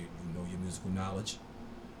of this. You know your musical knowledge.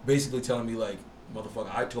 Basically telling me like,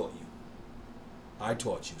 motherfucker, I taught you.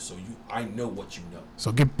 So I know what you know.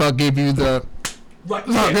 So Buck gave you the right.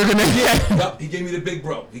 Yeah. Yep, he gave me the big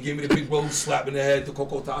bro. He gave me the big bro slap in the head, the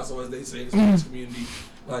coco tazo, as they say in the Spanish community.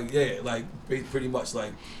 Like, yeah, like pretty much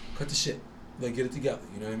like, cut the shit. Like, get it together.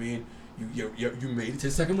 You know what I mean? You made it to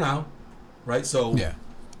the second round, right? So yeah,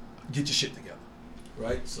 get your shit together,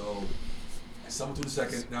 right? So I stumbled through the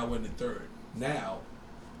second. Now we're in the third. Now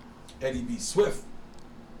Eddie B. Swift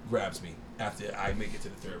grabs me after I make it to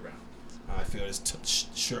the third round. I feel this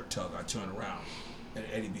shirt tug. I turn around, and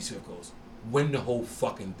Eddie B. Swift goes, "Win the whole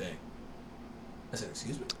fucking thing." I said,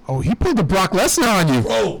 "Excuse me." Oh, he pulled the Brock Lesnar on you,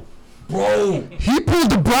 bro. He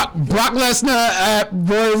pulled the Brock Lesnar at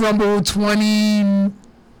Royal Rumble 20. I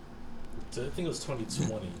think it was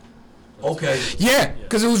 2020. Okay. Yeah,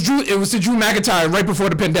 because it was the Drew McIntyre right before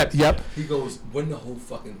the pandemic. Yep. He goes, "Win the whole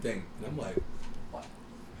fucking thing," and I'm like, "What?"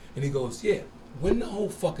 And he goes, "Yeah, win the whole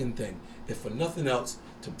fucking thing. If for nothing else,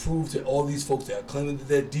 to prove to all these folks that are claiming that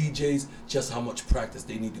they're DJs just how much practice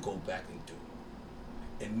they need to go back and do."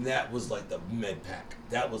 And that was like the med pack.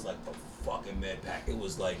 That was like the fucking med pack. It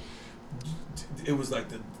was like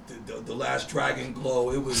the last Dragon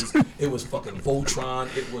Glow. It was fucking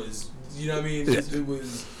Voltron. It was, you know what I mean? It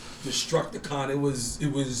was Destructicon. It was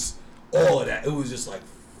all of that. It was just like,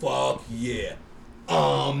 fuck yeah.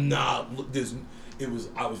 Not this.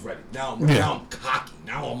 I was ready. Now I'm cocky.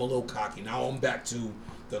 Now I'm a little cocky. Now I'm back to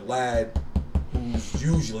the lad who's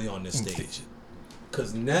usually on this stage.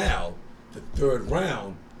 Because now, the third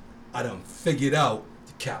round, I done figured out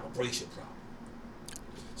the calibration problem.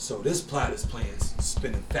 So this plat is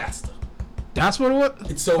spinning faster. That's what it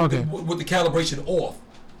was? So okay. With the calibration off,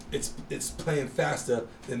 it's playing faster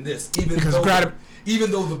than this. Even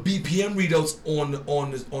though the BPM readouts on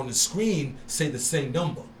the screen say the same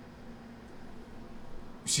number.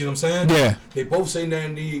 You see what I'm saying? Yeah. They both say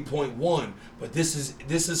 98.1, but this is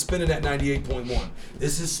spinning at 98.1.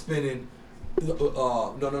 This is spinning.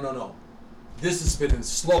 No. This is spinning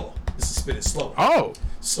slower. Oh.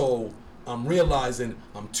 So I'm realizing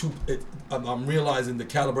I'm realizing the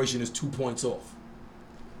calibration is 2 points off.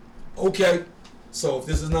 Okay. So if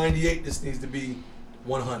this is 98, this needs to be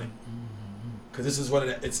 100. Because this is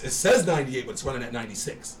running at, it says 98, but it's running at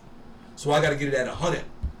 96. So I got to get it at 100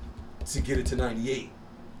 to get it to 98.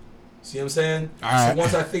 See what I'm saying? All right. So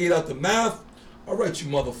once I figured out the math, all right, you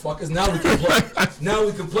motherfuckers, now we can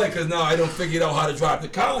play. Because now I don't figure out how to drive the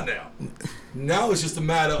car now. Now it's just a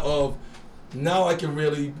matter of, now I can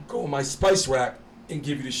really go in my spice rack and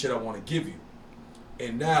give you the shit I want to give you.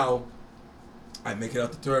 And now I make it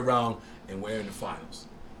out the third round, and we're in the finals.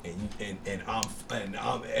 And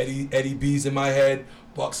I'm Eddie B's in my head,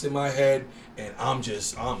 Buck's in my head, and I'm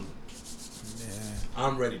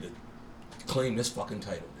ready to claim this fucking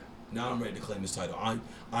title now. Now I'm ready to claim this title. I'm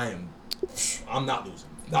not losing,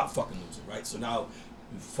 not fucking losing, right? So now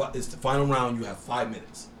it's the final round. You have 5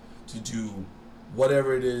 minutes to do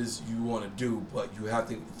whatever it is you want to do, but you have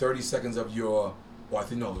to 30 seconds of your, well, I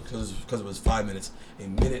think no, because it was 5 minutes. A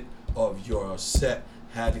minute of your set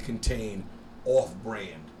had to contain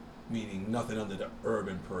off-brand, meaning nothing under the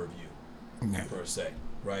urban purview per se,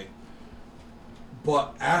 right?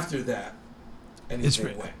 But after that,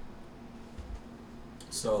 anything went.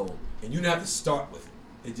 So, and you didn't have to start with it.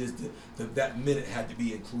 It just that minute had to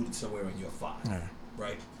be included somewhere in your 5,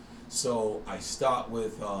 right? So I start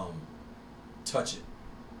with "Touch It,"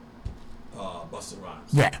 Busta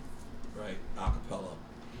Rhymes, yeah, right, acapella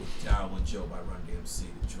with Daryl and Joe by Run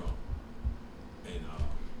DMC, the drum,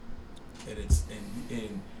 and it's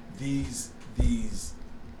and these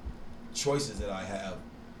choices that I have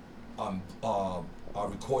are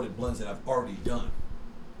recorded blends that I've already done.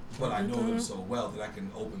 But I know them so well that I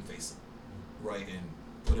can open face them, right, and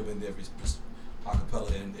put them in their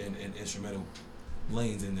acapella and instrumental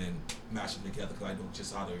lanes, and then mash them together because I know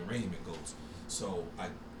just how the arrangement goes. So I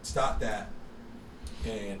start that,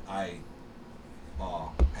 and I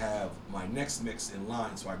have my next mix in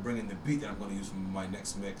line. So I bring in the beat that I'm going to use for my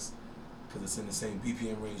next mix because it's in the same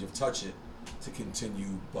BPM range of "Touch It" to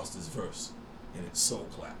continue Busta's verse, and it's soul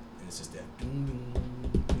clap, and it's just that. And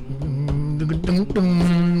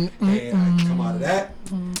I come out of that,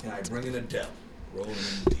 and I bring in Adele, rolling in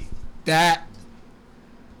the deep. That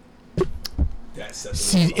that sets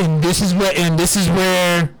See, and this is where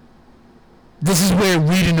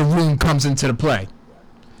reading the room comes into the play.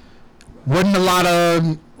 Wasn't a lot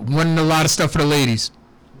of stuff for the ladies,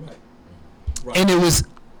 right. and it was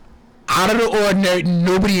out of the ordinary.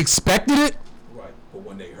 Nobody expected it. Right, but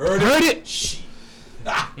when they heard it, shit.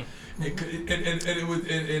 And it was,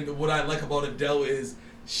 and what I like about Adele is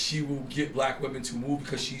she will get black women to move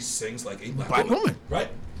because she sings like a black woman, right?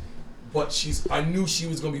 But I knew she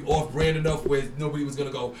was gonna be off-brand enough where nobody was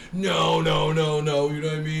gonna go, no, you know what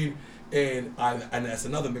I mean? And that's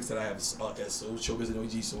another mix that I have, Soul Showbiz and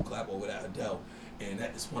OG Soul Clap over that Adele, and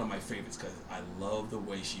that is one of my favorites because I love the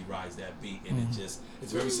way she rides that beat, and it's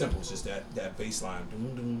very simple. It's just that bass line,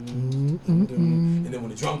 and then when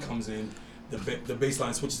the drum comes in, the bass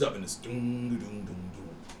line switches up and it's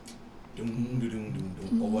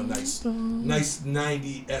over a nice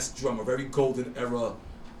 90s drum, a very golden era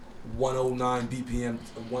 109 BPM,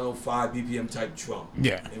 105 BPM type drum.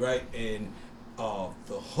 Yeah. Right? And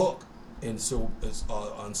the hook on Soul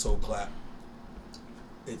Clap,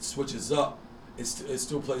 it switches up. It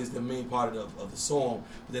still plays the main part of the song,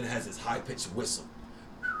 but then it has this high pitched whistle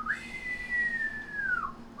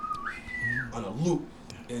on a loop.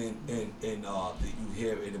 And you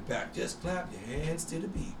hear in the back, just clap your hands to the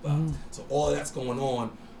beat. So all of that's going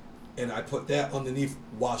on, and I put that underneath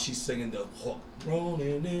while she's singing the hook,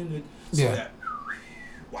 rolling in it. So that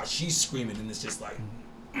while she's screaming, and it's just like,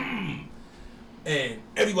 and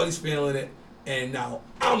everybody's feeling it, and now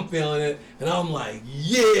I'm feeling it, and I'm like,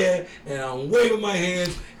 yeah, and I'm waving my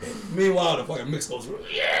hands, and meanwhile the fucking mix goes,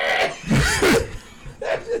 yeah.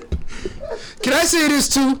 Can I say this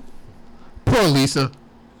too? Poor Lisa.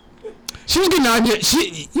 She was getting on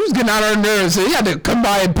he was getting on her nerves, so you had to come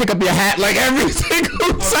by and pick up your hat like every single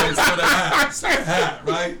time. Okay, so the hat,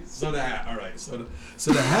 right? So the hat, all right. So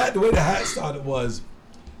the hat, the way the hat started was,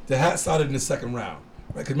 the hat started in the second round,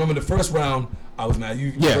 right? Because remember the first round, I was mad.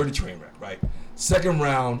 You heard the train wreck, right? Second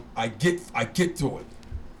round, I get through it,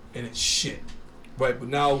 and it's shit, right? But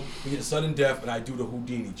now we get sudden death, and I do the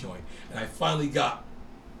Houdini joint, and I finally got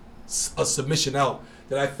a submission out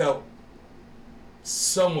that I felt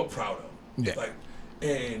somewhat proud of. Yeah. Like,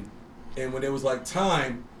 and when it was like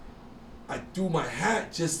time, I threw my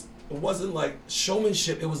hat. Just, it wasn't like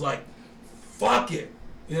showmanship. It was like, fuck it.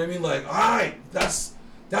 You know what I mean? Like, all right, that's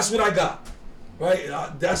what I got, right?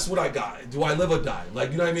 That's what I got. Do I live or die?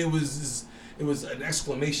 Like, you know what I mean? It was an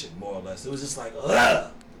exclamation, more or less. It was just like,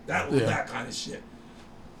 ugh, that was that kind of shit.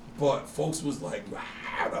 But folks was like, wow.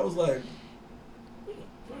 I was like,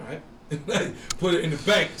 all right. Put it in the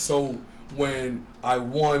bank. So when I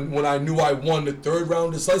knew I won the third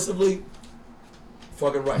round decisively,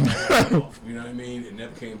 fucking right. Off, you know what I mean? It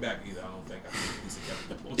never came back either, I don't think.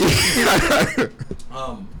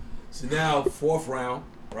 So now, fourth round,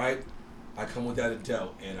 right? I come with that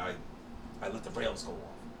Adele, and I let the rails go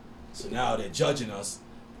off. So now they're judging us,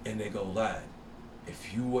 and they go, lad,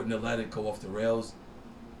 if you wouldn't have let it go off the rails,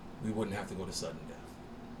 we wouldn't have to go to sudden death.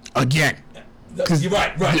 Again. You're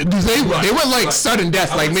right. They went like sudden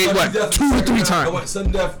death, like maybe what, 2 or 3 times. I went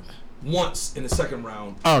sudden death once in the second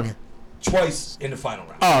round. Oh, okay. Twice in the final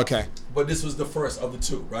round. Oh, okay. But this was the first of the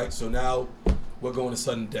 2, right? So now we're going to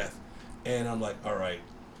sudden death, and I'm like, all right.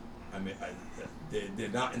 I mean, they're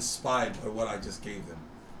not inspired by what I just gave them.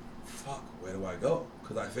 Fuck, where do I go?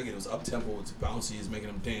 Because I figured it was up tempo, it's bouncy, it's making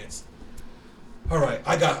them dance. All right,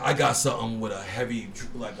 I got something with a heavy,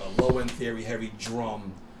 like a low end theory heavy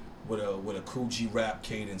drum. With a Kool G rap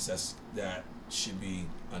cadence that should be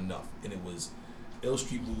enough, and it was Ill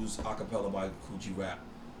Street Blues acapella by Kool G Rap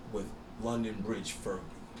with London Bridge Fergie,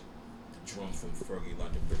 the drum from Fergie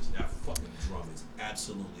London Bridge. That fucking drum is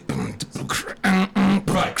absolutely right.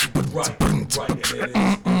 And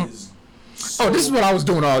it is so this is what I was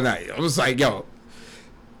doing all night. I was like, yo,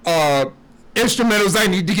 instrumentals I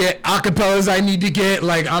need to get, acapellas I need to get.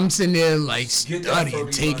 Like I'm sitting there like studying,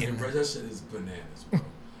 taking. That shit is bananas, bro.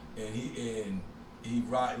 and he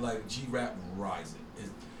ride like G Rap rides it.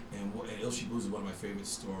 And Ill Street Blues is one of my favorite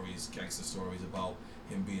stories, gangster stories about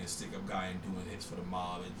him being a stick-up guy and doing hits for the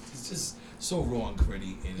mob. It's just so raw and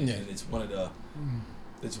gritty, and it's one of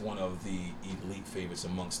the elite favorites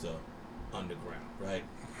amongst the underground, right?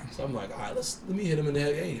 So I'm like, all right, let me hit him in the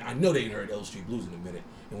head. Hey, I know they ain't heard Ill Street Blues in a minute,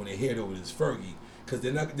 and when they hear it over this Fergie, because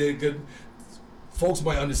they're good. Folks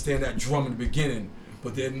might understand that drum in the beginning,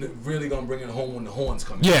 but they're really gonna bring it home when the horns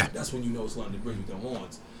come in. Yeah, that's when you know it's London Bridge with the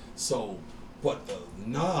horns. So, but the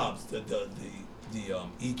knobs, the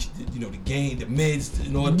EQ, the gain, the mids, the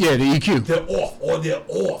EQ, they're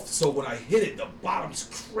off. So when I hit it, the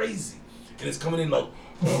bottom's crazy, and it's coming in like,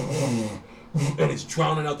 and it's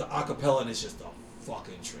drowning out the acapella, and it's just a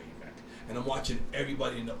fucking train wreck. and I'm watching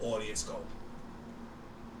everybody in the audience go.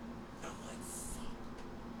 I'm like, fuck.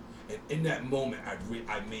 And in that moment, I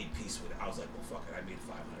made peace with it. I was like, well, fuck it, I made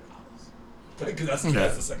 $500. Because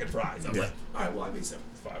that's the second prize. I was like, all right, well, I made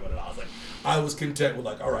 $500. Like, I was content with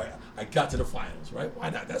like, all right, I got to the finals, right? Why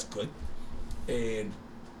not? That's good. And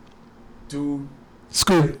dude,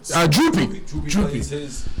 Droopy plays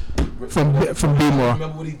his from I don't B-More.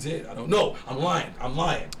 remember what he did. I don't know. I'm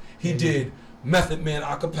lying. He did Method Man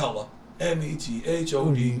a cappella,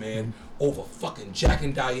 METHOD, man, over fucking Jack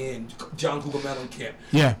and Diane, John Cougar Mellencamp.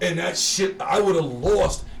 Yeah. And that shit, I would have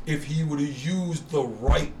lost if he would have used the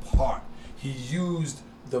right part. He used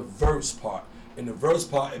the verse part. In the verse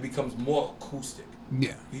part, it becomes more acoustic.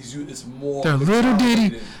 Yeah. It's more. The little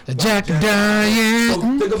ditty, Jack and Diane. So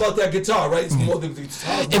think about that guitar, right? It's more the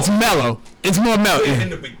guitar. It's mellow. It's more mellow. In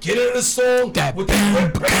the beginning of the song, That with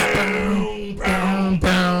bam,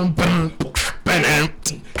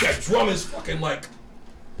 that drum is fucking like,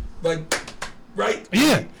 right?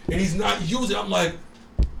 Yeah. And he's not using. I'm like,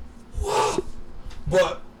 what?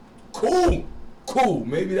 But cool.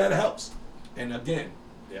 Maybe that helps. And again,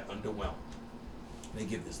 they're underwhelmed. They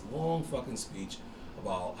give this long fucking speech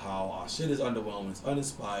about how our shit is underwhelming, it's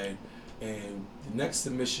uninspired, and the next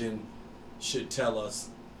submission should tell us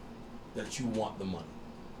that you want the money.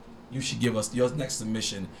 You should give us, your next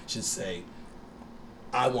submission should say,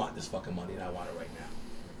 I want this fucking money and I want it right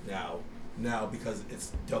now. Now because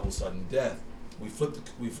it's double sudden death,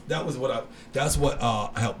 that's what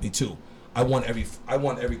helped me too. I want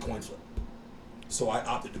every coin flip. So I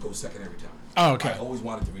opted to go second every time. Oh, okay. I always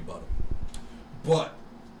wanted to rebuttal. But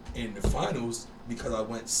in the finals, because I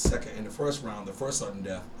went second in the first round, the first sudden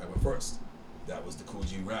death, I went first. That was the Cool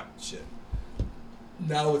G rap shit.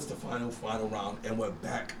 Now it's the final round, and we're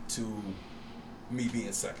back to me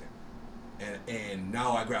being second. And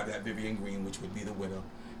now I grab that Vivian Green, which would be the winner,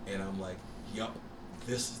 and I'm like, yup,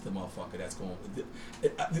 this is the motherfucker that's going.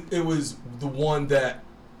 It was the one that,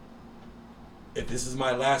 if this is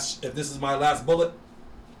my last bullet,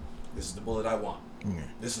 this is the bullet I want. Yeah.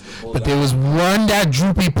 This is the bullet. But there was one that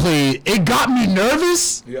Droopy played. It got me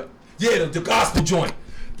nervous. Yeah, the gospel joint.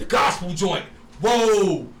 The gospel joint.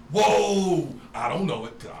 Whoa. I don't know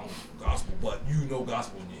it 'cause I don't know gospel, but you know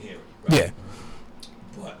gospel when you hear it, right? Yeah.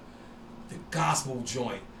 But the gospel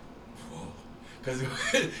joint. Because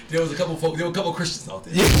there were a couple Christians out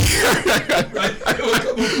there. Yeah. Right? There were a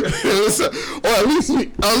couple Christians. Or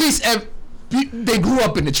at least they grew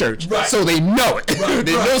up in the church, right. So they know it.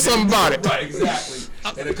 They know something about it. Right, exactly.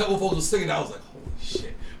 And a couple folks were singing. I was like, holy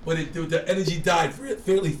shit. But the energy died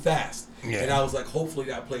fairly fast. Yeah. And I was like, hopefully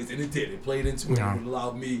that plays. And it did. It played into it. Yeah. And it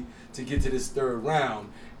allowed me to get to this third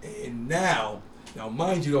round. And now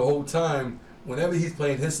mind you, the whole time, whenever he's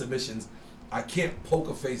playing his submissions, I can't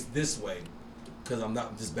poker face this way because I'm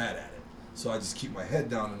just bad at it. So I just keep my head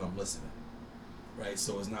down and I'm listening. Right?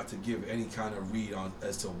 So as not to give any kind of read on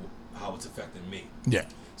as to how it's affecting me. Yeah.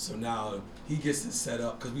 So now he gets it set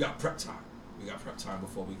up because we got prep time. We got prep time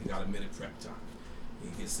before we got a minute prep time. He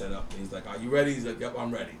gets set up and he's like, "Are you ready?" He's like, "Yep,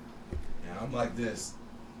 I'm ready." And I'm like this,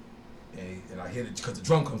 and I hear it because the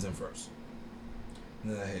drum comes in first.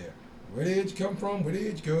 And then I hear, "Where did you come from? Where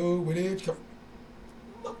did you go? Where did you come?"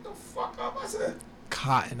 Look the fuck up! I said,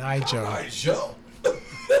 Cotton Eye Joe. "Cotton Eye Joe."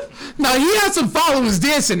 Now he had some followers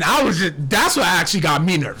dancing. That's what actually got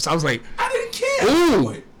me nervous. I was like, I didn't care.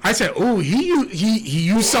 ooh. I said, ooh, he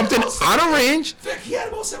used something out of range. In fact, he had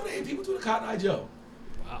about 7 or 8 people doing the Cotton Eye Joe.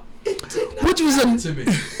 Wow. It did not Which was happen to me.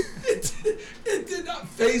 It did not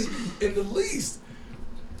faze me in the least.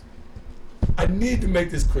 I need to make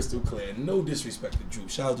this crystal clear. No disrespect to Droop.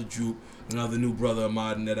 Shout out to Droop, another new brother of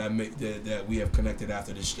mine that that we have connected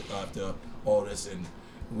after all this, and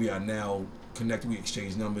we are now connected. We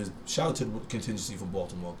exchange numbers. Shout out to the contingency from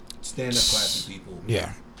Baltimore. Stand up, classy people.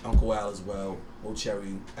 Yeah. Uncle Al as well. Old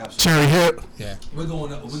Cherry. Absolutely. Cherry Hip. Yeah. We're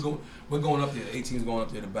going up. We're going up there. The 18's going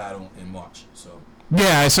up there to battle in March. So.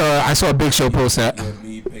 Yeah, I saw a Big Show post that. Yeah,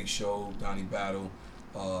 me, Big Show, Donnie Battle,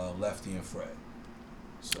 Lefty, and Fred.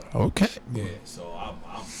 So. Okay. Yeah. So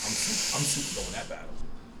I'm super going that battle.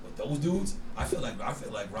 But those dudes, I feel like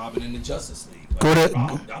Robin in the Justice League. Like,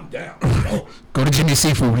 I'm down. Go to Jimmy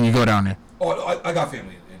Seafood when you go down there. Oh, I got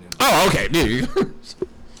family in Oh, okay. Yeah.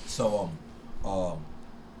 So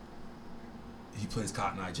he plays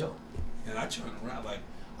Cotton Eye Joe, and I turn around like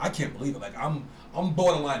I can't believe it. Like I'm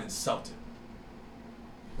borderline insulted,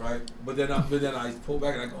 right? But then I pull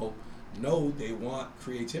back and I go, no, they want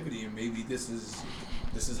creativity, and maybe this is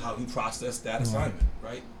how he processed that assignment,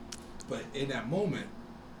 right? But in that moment,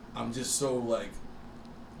 I'm just so like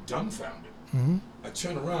dumbfounded. Mm-hmm. I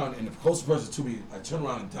turn around and the closest person to me, I turn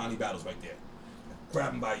around and Donnie Battle's right there.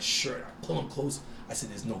 grab him by his shirt. I pull him close. I said,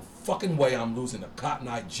 there's no fucking way I'm losing to Cotton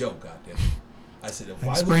Eye Joe, goddamn it. I said, if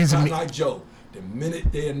I lose to Cotton Eye Joe, the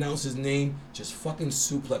minute they announce his name, just fucking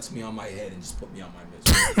suplex me on my head and just put me on my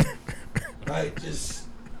misery. Right? Just,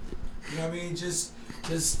 you know what I mean? Just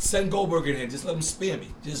send Goldberg in here. Just let him spear me.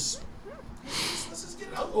 Let's just get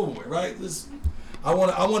it out over with, right? I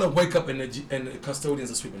want to wake up and the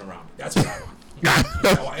custodians are sweeping around me. That's what I want.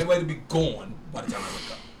 I want everybody to be gone by the time I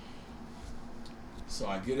wake up. So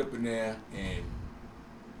I get up in there and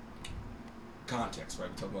context, right?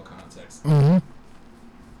 We talk about context. Mm-hmm.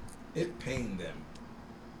 It pained them.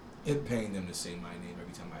 It pained them to say my name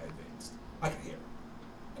every time I advanced. I could hear it.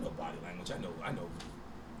 I know body language. I know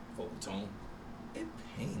vocal tone. It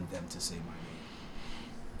pained them to say my name.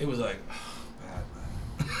 It was like, bad.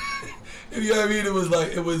 You know what I mean? It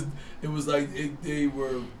was like they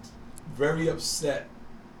were very upset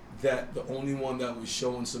that the only one that was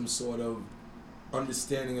showing some sort of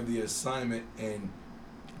understanding of the assignment and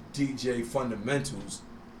DJ fundamentals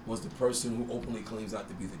was the person who openly claims not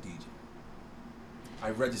to be the DJ. I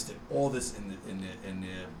registered all this in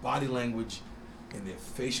their body language, in their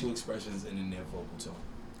facial expressions, and in their vocal tone.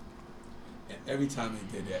 And every time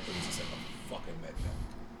they did that, it was just like a fucking medpack.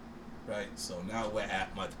 Right? So now we're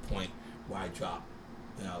at my point where I drop.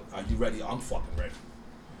 Now, are you ready? I'm fucking ready.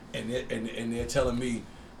 And they're telling me,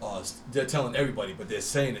 they're telling everybody, but they're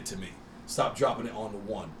saying it to me. Stop dropping it on the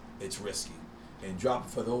one. It's risky. And drop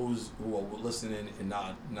for those who are listening and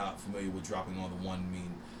not familiar with dropping on the one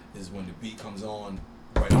is when the beat comes on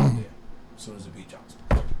right out there, as soon as the beat drops.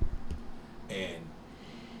 And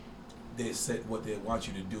they said what they want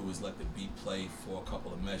you to do is let the beat play for a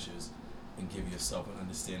couple of measures and give yourself an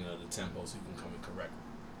understanding of the tempo so you can come in correctly.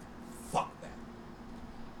 Fuck that.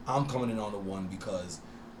 I'm coming in on the one because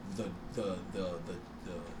the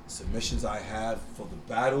submissions I have for the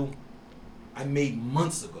battle I made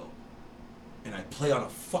months ago. And I play on a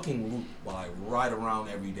fucking loop while I ride around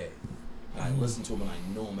every day. And I listen to them and I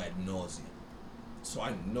know them ad nauseum. So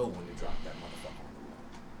I know when to drop that motherfucker on the wall.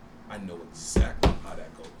 I know exactly how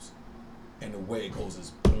that goes. And the way it goes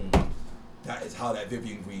is boom. That is how that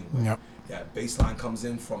Vivian Green went. Yep. That bass line comes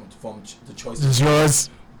in from the choices. It's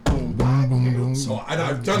yours. Boom, boom, boom, boom. So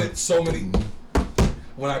I've done it so many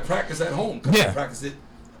when I practice at home. Because I practice it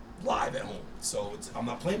live at home. So I'm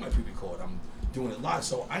not playing my pre-record. I'm doing it live.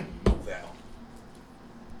 So I know that.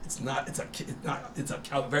 It's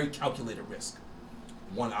a very calculated risk.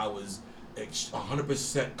 One I was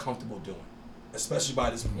 100% comfortable doing, especially by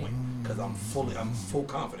this point, because I'm full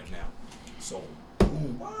confident now. So,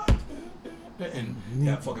 boom, what? And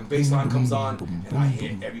that fucking bass line comes on, and I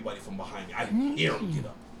hear everybody from behind me. I hear them get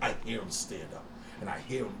up. I hear them stand up. And I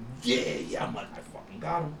hear them, yeah. I'm like, I fucking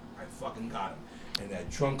got him. And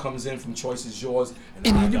that drum comes in from Choice Is Yours, and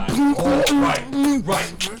I got it all right.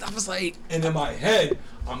 I was like, and in my head,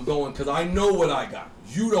 I'm going, because I know what I got.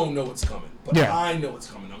 You don't know what's coming, but I know what's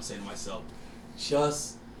coming. I'm saying to myself,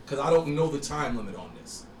 just because I don't know the time limit on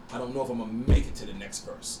this. I don't know if I'm going to make it to the next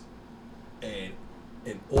verse. And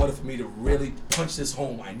in order for me to really punch this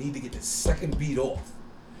home, I need to get the second beat off.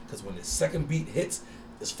 Because when the second beat hits,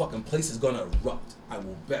 this fucking place is going to erupt. I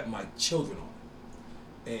will bet my children on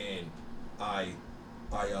it. And I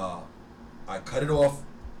cut it off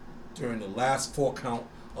during the last 4 count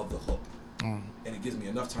of the hook. And it gives me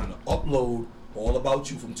enough time to upload All About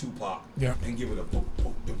You from Tupac and give it a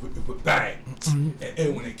bang.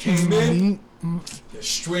 And when it came in, the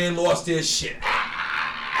Strand lost their shit.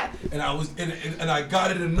 And I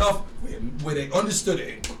got it enough where they understood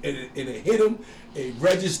it, and it hit them, it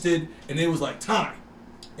registered, and it was like time.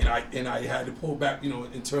 And I had to pull back,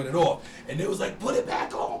 and turn it off. And it was like, put it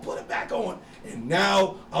back on. And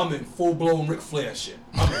now I'm in full-blown Ric Flair shit.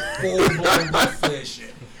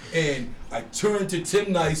 And I turned to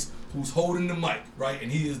Tim Nice, who's holding the mic, right?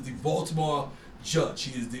 And he is the Baltimore judge.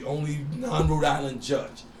 He is the only non-Rhode Island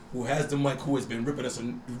judge who has the mic, who has been ripping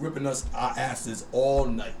us our asses all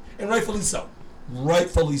night. And rightfully so.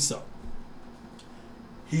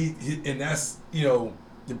 And that's,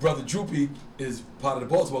 the brother Droopy is part of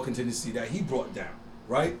the Baltimore contingency that he brought down,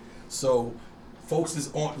 right? So folks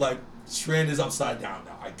is on, like, Strand is upside down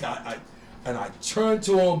now. And I turn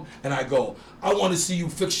to him and I go, I want to see you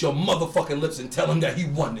fix your motherfucking lips and tell him that he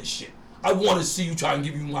won this shit. I want to see you try and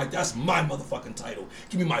give you that's my motherfucking title.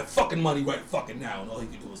 Give me my fucking money right fucking now. And all he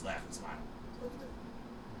could do was laugh and smile.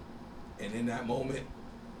 And in that moment,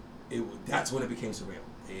 that's when it became surreal.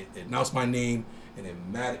 It announced my name, and then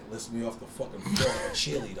Matic lifts me off the fucking floor like a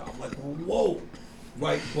cheerleader. I'm like, whoa.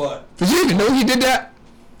 Right, but... Did you even know he did that?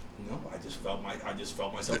 No, I just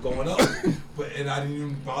felt myself going up, and I didn't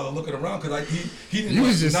even bother looking around because he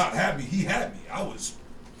didn't not have me. He had me.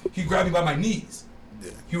 He grabbed me by my knees.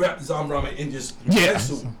 Yeah. He wrapped his arm around me and just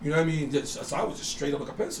pencil. You know what I mean? So I was just straight up like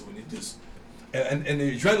a pencil, and it just and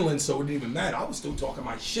the adrenaline, so it didn't even matter. I was still talking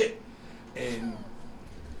my shit, and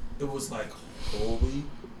it was like, holy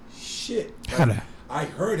shit! Like, I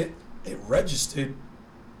heard it. It registered.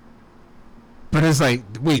 But it's like,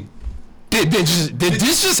 wait, did this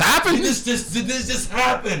just happen? Did this just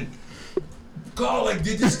happen? God, like,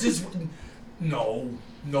 did this just... No.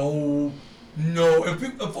 And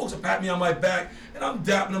folks are patting me on my back, and I'm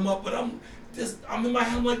dapping them up, but I'm in my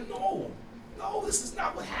head, I'm like, no, this is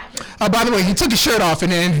not what happened. Oh, by the way, he took his shirt off,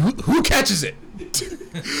 and then who catches it? And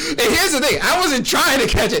here's the thing, I wasn't trying to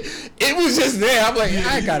catch it. It was just there. I'm like,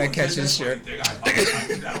 I gotta catch this shirt.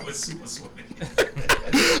 That was super swimming.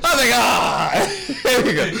 I was like, there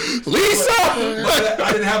we go. Lisa!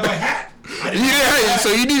 I didn't have my hat.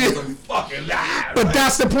 So you needed... Fucking that, but right?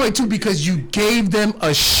 that's the point, too, because you gave them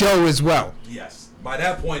a show as well. Yes. By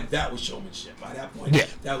that point, that was showmanship. By that point,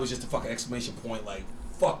 that was just a fucking exclamation point, like,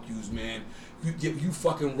 fuck yous, man. You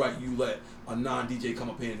fucking right. You let a non-DJ come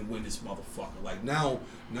up here and win this motherfucker. Like, now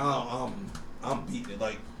I'm beating it.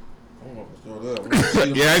 Like, I don't know if it's still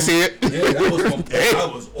there. Yeah, I see it. Yeah,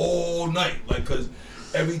 that was all night. Like, because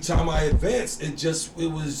every time I advanced, it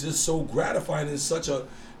was just so gratifying and such a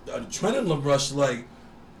adrenaline rush. Like,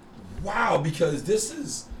 wow, because this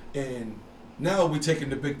is, and now we're taking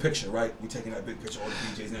the big picture, right? We're taking that big picture, all the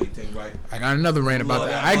DJs and everything, right? I got another rant about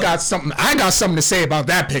that. I got something to say about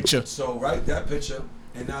that picture. So, right, that picture,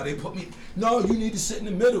 and now they put me. No, you need to sit in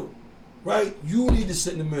the middle, right? You need to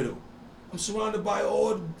sit in the middle. I'm surrounded by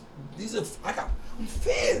all these. I'm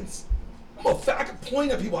fans. I can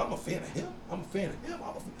point at people. I'm a fan of him. I'm a fan of him.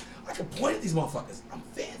 I can point at these motherfuckers. I'm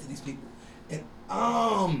fans of these people, and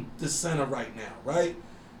I'm the center right now, right?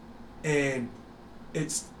 And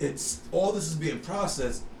it's all this is being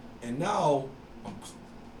processed, and now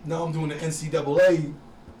I'm doing the NCAA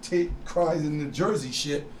cries in the Jersey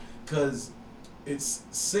shit, because it's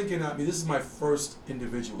sinking at me. This is my first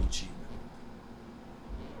individual achievement.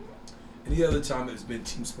 Any other time it's been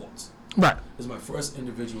team sports. Right. This is my first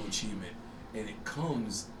individual achievement, and it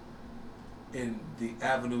comes in the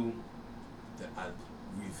avenue that I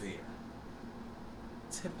revere.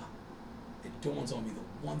 It's hip hop. It dawns on me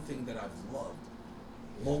the one thing that I've loved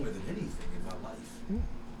longer than anything in my life.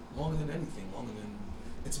 Longer than anything.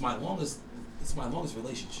 It's my longest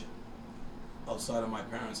relationship outside of my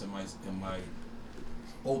parents and my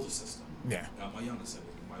older sister. Yeah. Not my younger sister,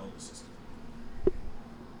 my older sister.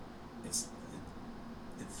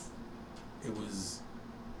 It was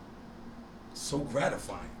so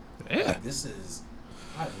gratifying. Yeah.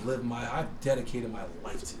 I've dedicated my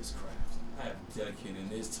life to this craft. I have dedicated, and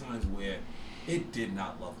there's times where it did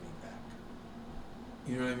not love me back.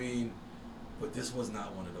 You know what I mean? But this was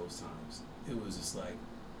not one of those times. It was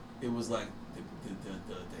like the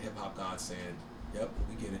hip hop god saying, "Yep,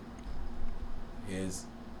 we get it.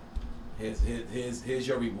 Here's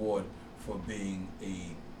your reward for being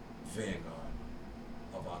a vanguard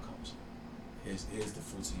of our culture. Here's the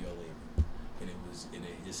fruits of your labor." And it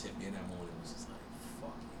just hit me in that moment. It was just like,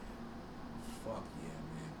 fuck yeah,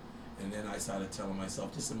 man. And then I started telling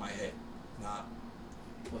myself, just in my head, nah,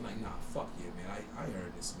 fuck yeah, man. I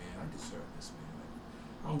earned this, man. I deserve this, man. Like,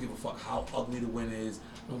 I don't give a fuck how ugly the win is.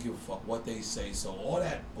 I don't give a fuck what they say. So all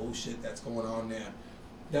that bullshit that's going on there,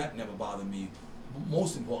 that never bothered me.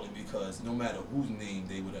 Most importantly, because no matter whose name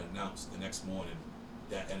they would announce the next morning,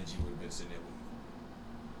 that energy would have been sitting there with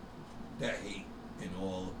me. That hate and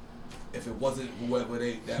all. If it wasn't whoever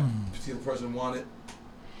that particular person wanted,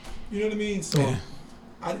 you know what I mean? So yeah.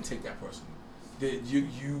 I didn't take that personally. That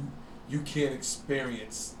you can't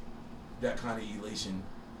experience that kind of elation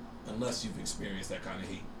unless you've experienced that kind of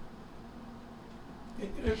hate. You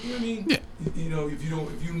know what I mean? Yeah. You know, if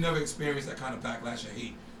you never experienced that kind of backlash or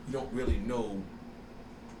hate, you don't really know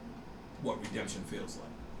what redemption feels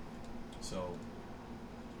like. So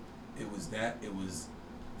it was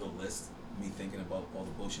the list, me thinking about all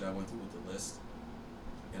the bullshit I went through with the list,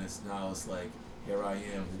 and it's like, here I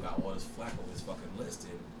am who got all this flack over this fucking list,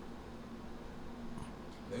 and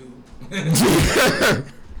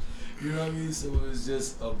you know what I mean? So it was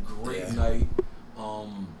just a great night,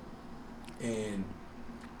 and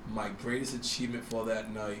my greatest achievement for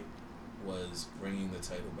that night was bringing the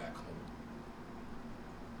title back home.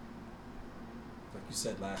 Like you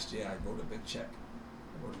said last year, I wrote a big check.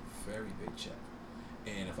 I wrote a very big check.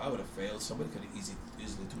 And if I would have failed, somebody could have easily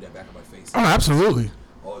threw that back in my face. Oh, absolutely.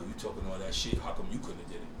 Oh, you talking all that shit. How come you couldn't have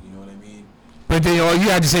did it? You know what I mean? But then all you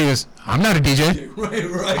had to say is, I'm not a DJ.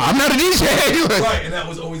 Right. I'm not a DJ. Right, and that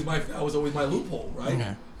was always my loophole, right?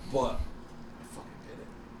 Okay. But I fucking did it.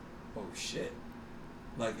 Oh shit!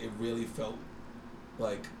 Like it really felt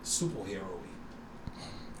like superhero-y,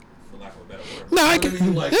 for lack of a better word. No, I You know what can.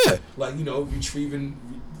 mean? Like, Yeah. like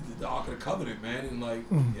retrieving the Ark of the Covenant, man, and like,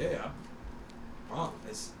 yeah,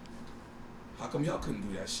 it's how come y'all couldn't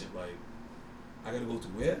do that shit? Like, I gotta go to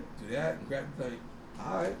where, do that, and grab like,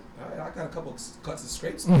 all right, I got a couple of cuts and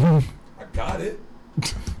scrapes. Mhm. I got it.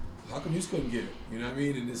 How come you couldn't get it? You know what I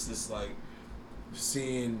mean? And it's just like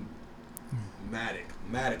seeing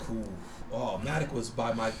Matic who, Matic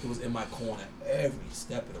was in my corner every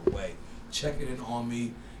step of the way, checking in on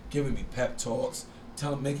me, giving me pep talks,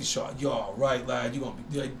 making sure you're all right, lad. You gonna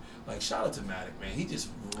be like shout out to Matic, man. He just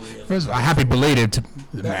really. First of all, happy belated to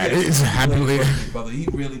Matic. It's happy really belated. pushed me, brother. He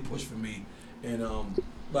really pushed for me, and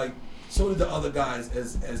like so did the other guys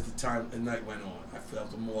as the time and night went on. I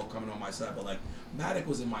felt more coming on my side, but like Matic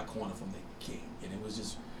was in my corner from the king, and it was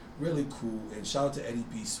just really cool. And shout out to Eddie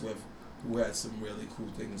B. Swift, who had some really cool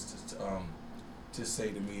things to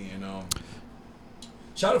say to me, and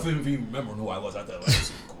shout out for him if you remember who I was. I thought it was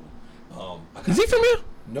super cool. Is he from here?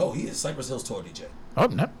 No, he is Cypress Hills tour DJ, Oh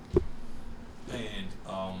no. and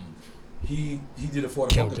he did it for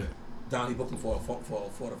the Killed funk of it. it. Donnie booked him for the funk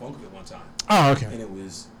of it one time. Oh, okay. And it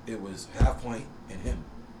was Half Point and him,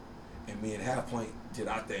 and me and Half Point did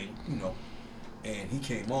our thing, and he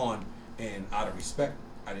came on, and out of respect,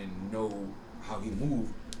 I didn't know how he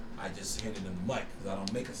moved. I just handed him the mic because I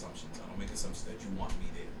don't make assumptions. I don't make assumptions that you want me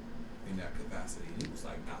there in that capacity. And he was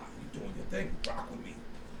like, "Nah, you doing your thing. Rock with me,"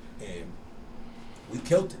 and we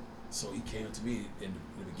killed it. So he came to me in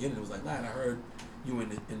the beginning. It was like, "Lad, I heard you in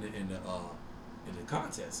the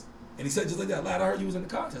contest." And he said just like that, "Lad, I heard you was in the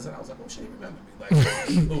contest." And I was like, "Oh shit, he remembered me." Like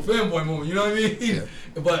little fanboy moment, you know what I mean?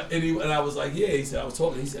 Yeah. And I was like, "Yeah." He said, I was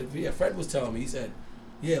talking. He said, "Yeah." Fred was telling me. He said,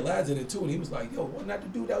 "Yeah, Lad's in it too." And he was like, "Yo, wasn't that the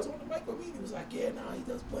dude that was on the mic with me?" And he was like, "Yeah, nah, he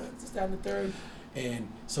does blends, this, that, and the third." And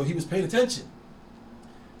so he was paying attention.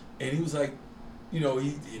 And he was like, he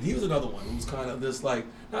was another one who was kind of this like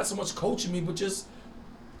not so much coaching me, but just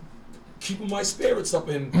keeping my spirits up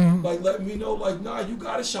and like letting me know like, "Nah, you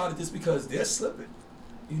got a shot at this because they're slipping."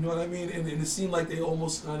 You know what I mean? And it seemed like they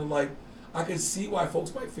almost kind of like, I can see why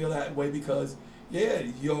folks might feel that way because, yeah,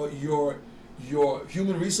 your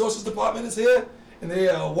human resources department is here and they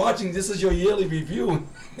are watching. This is your yearly review.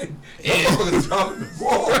 Motherfuckers dropping the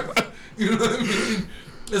ball. You know what I mean?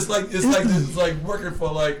 It's like working for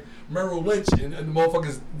like Merrill Lynch and the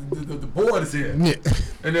motherfuckers. The board is here, Yeah.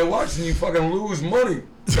 and they're watching you fucking lose money.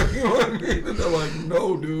 You know what I mean? And they're like,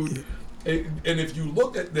 "No, dude." And if you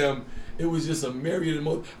look at them, it was just a myriad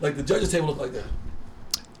of like the judges table looked like that.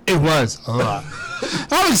 It was a lot.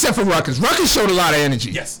 Oh, except for Ruckus. Ruckus showed a lot of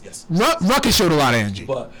energy. Yes. Ruckus showed a lot of energy.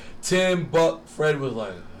 But Tim, Buck, Fred was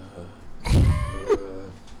like,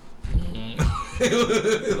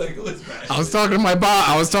 like it was bad. I was talking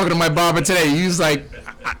to my barber today. He was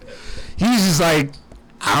just like,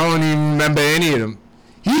 I don't even remember any of them.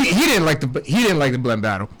 He didn't like the blend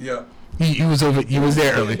battle. Yeah. He was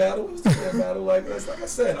there early. Battle, it was a battle like I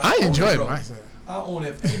said. I enjoyed it. I own it.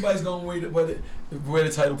 If anybody's gonna wear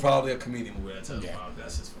the title, probably a comedian will wear the title. Yeah.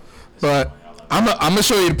 That's just fun. But I'm gonna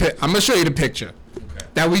show you the picture Okay.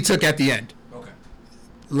 that we took at the end. Okay.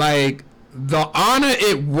 Like the honor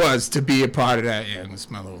it was to be a part of that. Yeah, it's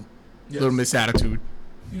my little Miss Attitude.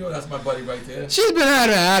 You know that's my buddy right there. She's been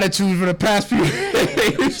having an attitude for the past few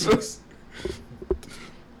days.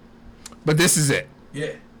 But this is it.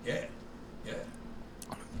 Yeah.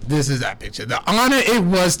 This is that picture. The honor it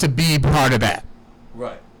was to be part of that.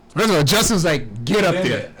 Right. First of all, Justin's like, get up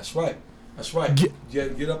there. That's right.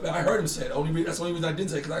 Get up there. I heard him say it. That's the only reason I didn't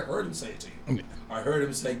say it because I heard him say it to you. Yeah. I heard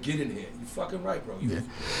him say, "Get in here." You fucking right, bro. You're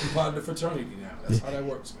part of the fraternity now. That's how that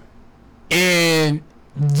works, man. And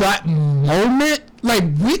that moment,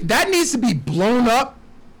 that needs to be blown up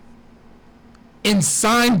and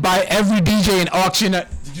signed by every DJ in auction. Did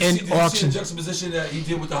you see the juxtaposition that he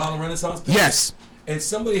did with the Harlem Renaissance piece? Yes. And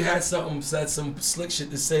somebody said some slick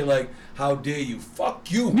shit to say like, "How dare you?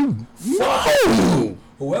 Fuck you. Fuck you.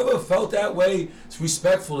 Whoever felt that way,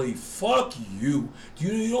 respectfully, fuck you.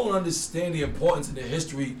 You don't understand the importance of the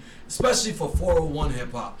history, especially for 401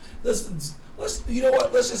 hip hop. Let's you know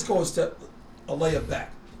what? Let's just go a layer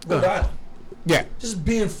back. Rhode Island. Yeah. Just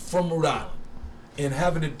being from Rhode Island and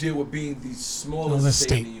having to deal with being the smallest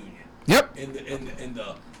state in the union. Yep. And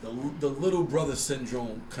the little brother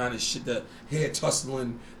syndrome kind of shit, the hair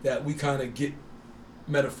tussling that we kind of get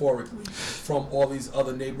metaphorically from all these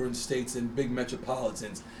other neighboring states and big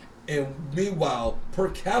metropolitans. And meanwhile, per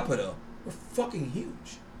capita, we're fucking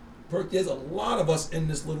huge. there's a lot of us in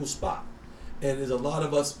this little spot, and there's a lot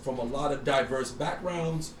of us from a lot of diverse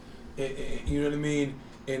backgrounds. You know what I mean?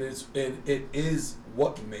 And it is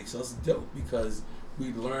what makes us dope, because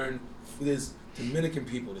we learn. There's Dominican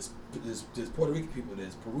people, there's Puerto Rican people,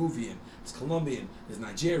 there's Peruvian, there's Colombian, there's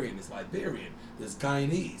Nigerian, there's Liberian, there's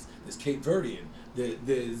Guyanese, there's Cape Verdean,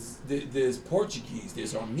 there's Portuguese,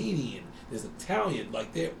 there's Armenian, there's Italian.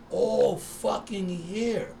 Like, they're all fucking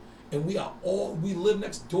here, and we live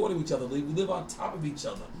next door to each other. We live on top of each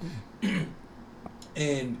other,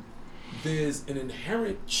 and there's an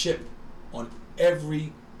inherent chip on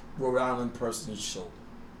every Rhode Island person's shoulder.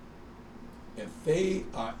 If they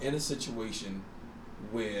are in a situation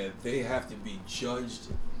where they have to be judged,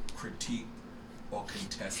 critiqued, or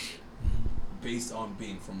contested based on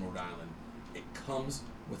being from Rhode Island, it comes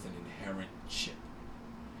with an inherent chip.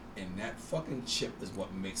 And that fucking chip is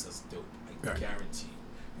what makes us dope, I guarantee.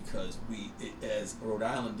 Because as Rhode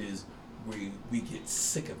Islanders, we get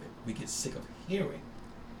sick of it. We get sick of hearing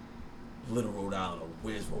Little Rhode Island, or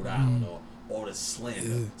where's Rhode Island, or all this slander.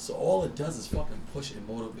 Yeah. So all it does is fucking push and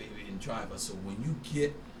motivate and drive us. So when you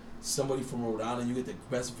get somebody from Rhode Island, you get the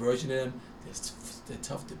best version of them, they're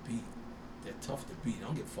tough to beat. They're tough to beat. I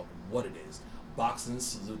don't give a fuck what it is. Boxing,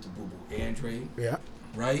 salute to Boo Boo Andre. Yeah.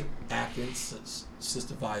 Right? Acting,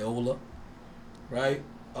 Sister Viola. Right?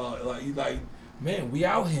 Man, we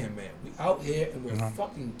out here, man. We out here, and we're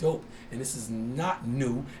fucking dope. And this is not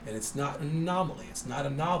new, and it's not an anomaly. It's not a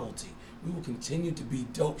novelty. We will continue to be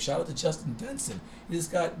dope. Shout out to Justin Denson.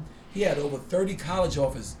 He had over 30 college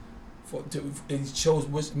offers and he chose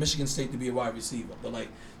Michigan State to be a wide receiver. But like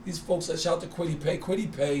these folks, shout out to Quiddy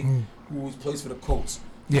Pay, who plays for the Colts.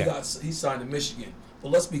 Yeah. He signed to Michigan. But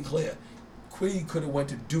let's be clear, Quiddy could have went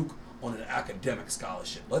to Duke on an academic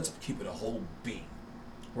scholarship. Let's keep it a whole B.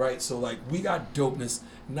 Right? So like we got dopeness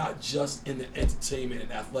not just in the entertainment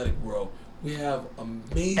and athletic world. We have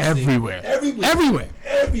amazing everywhere.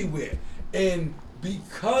 And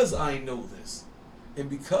because I know this, and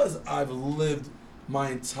because I've lived my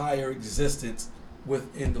entire existence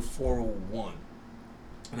within the 401,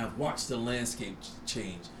 and I've watched the landscape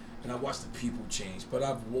change, and I've watched the people change, but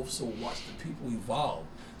I've also watched the people evolve.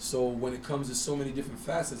 So when it comes to so many different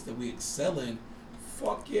facets that we excel in,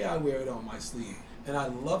 fuck yeah, I wear it on my sleeve. And I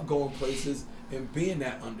love going places and being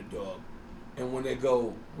that underdog. And when they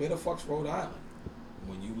go, where the fuck's Rhode Island?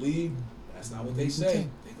 When you leave, that's not what they say.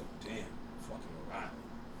 They go, damn, fucking Rhode Island.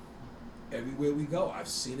 Everywhere we go, I've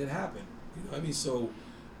seen it happen. You know what I mean? So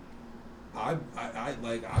I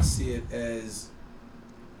see it as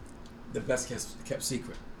the best kept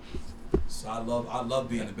secret. So I love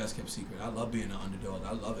being the best kept secret. I love being the underdog.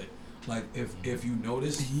 I love it. Like if you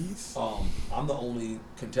notice, I'm the only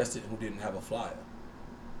contestant who didn't have a flyer.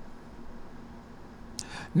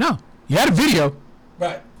 No, you had a video.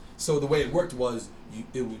 Right. So the way it worked was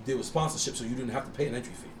there was sponsorship, so you didn't have to pay an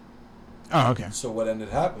entry fee. Oh, okay. So what ended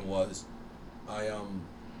up happening was,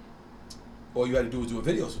 all you had to do was do a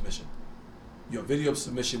video submission. Your video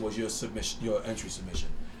submission was your entry submission,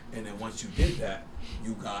 and then once you did that,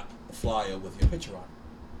 you got a flyer with your picture on it.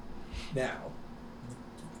 Now,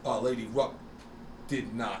 Lady Ruck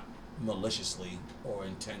did not maliciously or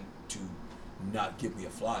intend to not give me a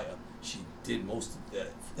flyer. She did most of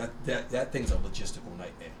that thing's a logistical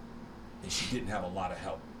nightmare, and she didn't have a lot of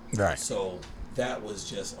help. Right. So that was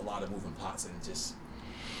just a lot of moving parts, and just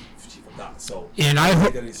she forgot. So and I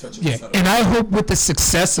hope with the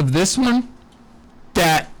success of this one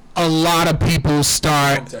that a lot of people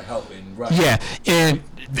start come to help. And right. Yeah, and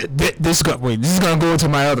this is gonna go into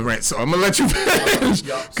my other rant, so I'm gonna let you finish.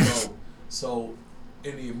 So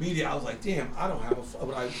in the immediate, I was like, damn, I don't have a flyer.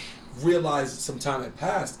 When I realized some time had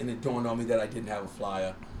passed, and it dawned on me that I didn't have a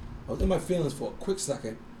flyer, I was in my feelings for a quick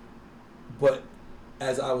second. But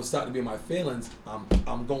as I was starting to be in my feelings,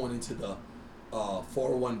 I'm going into the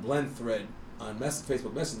 401 blend thread on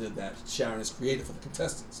Facebook Messenger that Sharon has created for the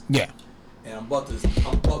contestants. Yeah. And I'm about to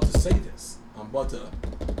say this.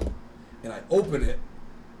 And I open it,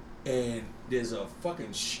 and there's a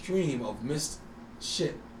fucking stream of missed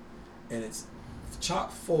shit, and it's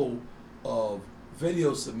chock full of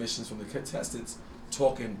video submissions from the contestants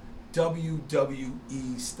talking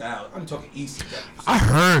WWE style. I'm talking ECW. I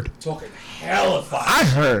heard. Talking hella fire. I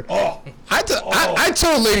heard. I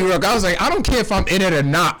told Lady Rook, I was like, I don't care if I'm in it or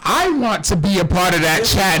not. I want to be a part of that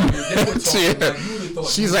chat.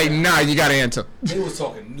 She's like, nah, you got to answer. They was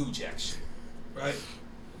talking New Jack shit, right?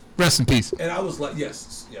 Rest in peace. And I was like,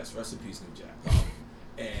 yes, rest in peace, New Jack.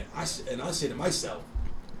 And I say to myself,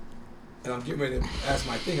 and I'm getting ready to ask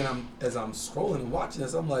my thing, and as I'm scrolling and watching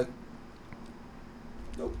this, I'm like,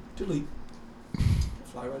 nope, delete.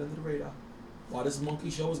 Fly right under the radar. while this monkey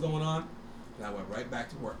show was going on, and I went right back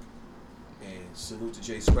to work. And salute to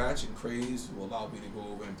Jay Scratch and Craze, who allowed me to go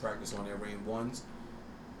over and practice on their Rain Ones,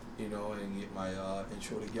 you know, and get my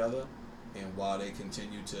intro together. And while they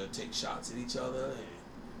continued to take shots at each other and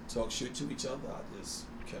talk shit to each other, I just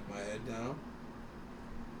kept my head down,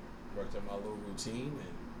 worked on my little routine,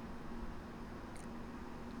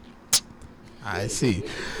 and I see.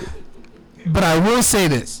 But I will say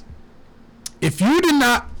this. If you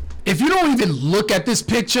don't even look at this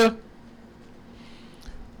picture,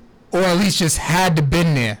 or at least just had to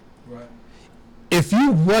been there, right. if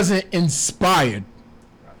you wasn't inspired,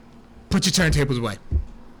 put your turntables away.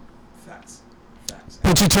 Facts.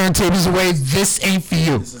 Put your turntables away. This ain't for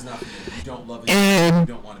you. This is not for you. You don't love it. And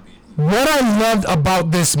you don't want to be. what I loved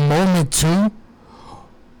about this moment too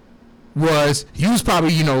was you was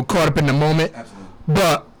probably, caught up in the moment. Absolutely.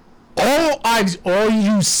 But all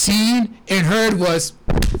you seen and heard was,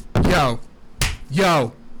 yo,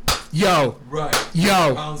 Right.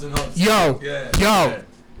 yo, Pounds and hugs. yo,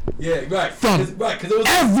 Yeah, right. From Because it was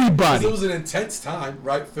everybody. It was an intense time,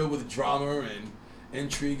 right, filled with drama and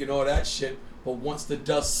intrigue and all that shit. But once the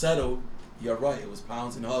dust settled, you're right. It was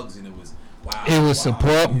pounds and hugs, and it was wow. It was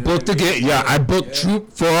support, you know booked what I mean? again. Yeah, I booked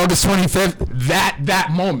Troop for August 25th.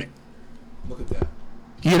 That moment. Look at that.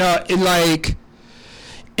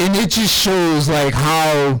 And it just shows like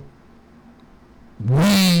how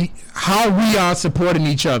we are supporting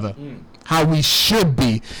each other, how we should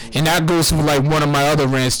be, and that goes to like one of my other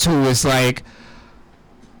rants too. It's like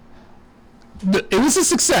it was a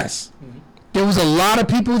success. There was a lot of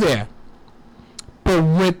people there, but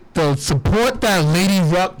with the support that Lady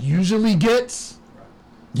Ruck usually gets,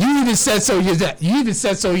 you even said so. You even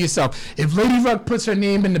said so yourself. If Lady Ruck puts her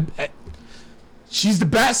name in the, she's the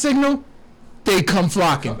bat signal. They come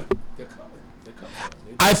flocking. They're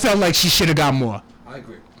coming. I felt like she should have got more. I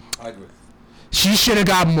agree. She should have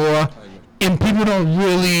got more, and people don't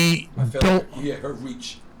really her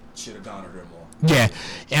reach should have garnered her more. Yeah,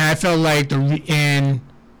 and I felt like and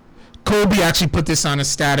Kobe actually put this on a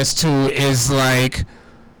status too. Is like,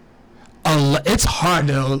 it's hard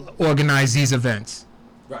to organize these events.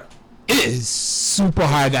 Right. It is super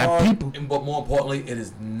hard that people. But more importantly, it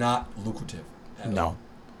is not lucrative. No.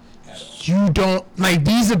 You don't like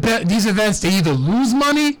these events. They either lose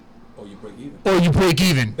money or you break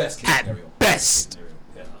even. Best case scenario. Best.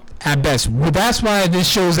 Yeah. At best. Well, that's why this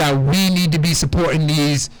shows that we need to be supporting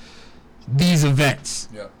these events.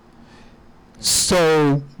 Yeah.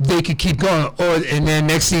 So they could keep going. And then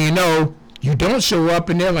next thing you know, you don't show up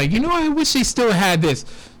and they're like, I wish they still had this.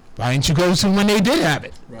 Why didn't you go to when they did have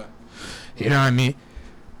it? Right. You know what I mean?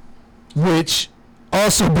 Which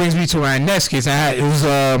also brings me to our next case. It was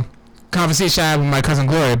a conversation I had with my cousin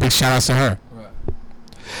Gloria. Big shout outs to her. Right.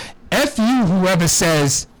 F you, whoever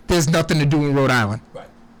says there's nothing to do in Rhode Island.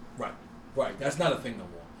 Right. That's not a thing no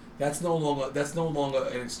more. That's no longer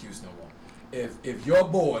an excuse no more. If you're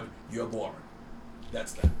bored, you're boring.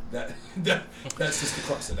 That's that. That's just the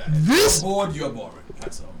crux of that. If you're bored, you're boring.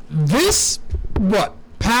 That's all. This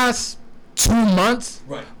past 2 months?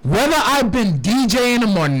 Right. Whether I've been DJing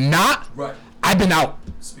them or not, right. I've been out.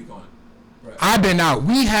 Speak on it. Right. I've been out.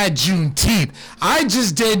 We had Juneteenth. I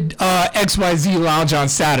just did XYZ Lounge on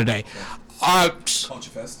Saturday.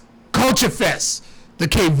 Culture Fest. The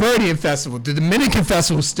Cape Verdean Festival. The Dominican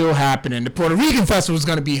Festival is still happening. The Puerto Rican Festival is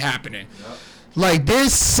going to be happening. Yep. Like,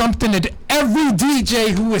 there's something that every DJ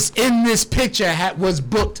who was in this picture was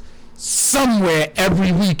booked somewhere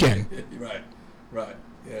every weekend. Right.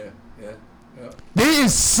 Yeah. There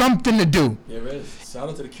is something to do. There is. Shout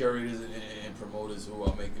out to the curators and promoters who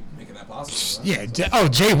are making that possible. Right? Yeah.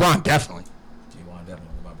 J1 definitely. J1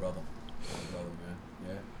 definitely, my brother,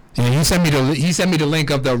 man. Yeah. He sent me the link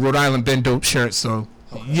of the Rhode Island Ben Dope shirt. So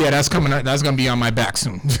yeah, that's coming up. That's gonna be on my back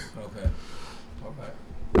soon. Okay.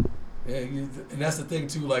 Yeah, and that's the thing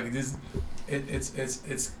too. Like this,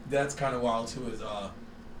 it's that's kind of wild too. Is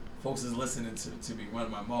folks is listening to me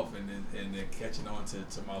running my mouth and they're catching on to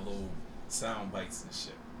my little sound bites and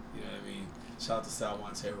shit. You know what I mean? Shout out to Sal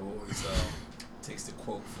Montero, who always takes the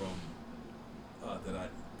quote from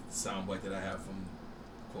sound bite that I have from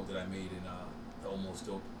the quote that I made in the Almost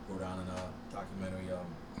Dope Rhode Island documentary.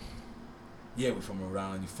 Yeah, we're from Rhode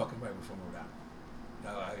Island. You fucking right, we're from Rhode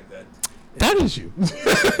Island. That is you.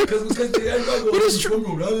 Because everybody goes, from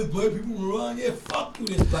Rhode Island, black people from Rhode Island. Yeah, fuck you,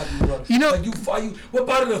 there's black people. Like we're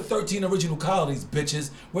part of the 13 original colonies,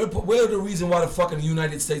 bitches. We're the reason why the fucking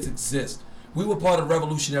United States exists. We were part of the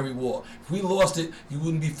Revolutionary War. If we lost it, you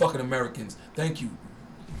wouldn't be fucking Americans. Thank you,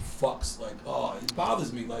 fucks. Like, it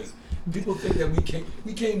bothers me. Like, people think that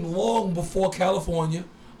we came long before California,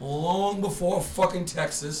 long before fucking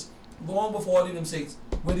Texas, long before any of them states,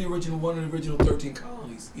 we're the original one of the original 13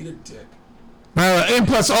 colonies. Eat a dick. And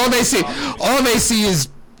plus, all they see is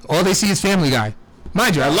Family Guy.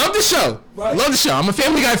 Mind you, I love the show. Right. I love the show. I'm a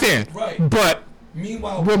Family Guy fan. Right. But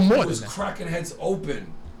meanwhile, we're more Boo was than that. cracking heads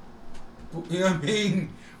open. You know what I mean?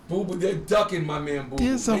 Boo, they're ducking my man Boo.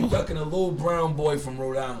 Yeah, so- They're ducking a little brown boy from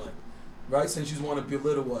Rhode Island. Right? Since you want to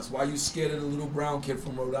belittle us. Why you scared of the little brown kid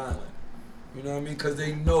from Rhode Island? You know what I mean? Because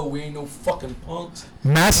they know we ain't no fucking punks.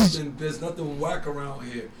 There's nothing whack around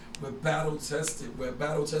here. We're battle tested. We're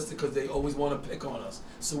battle tested because they always want to pick on us.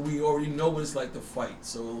 So we already know what it's like to fight.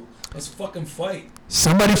 So let's fucking fight.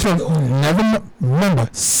 Somebody from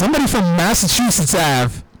Massachusetts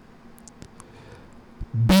Ave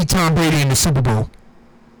beat Tom Brady in the Super Bowl.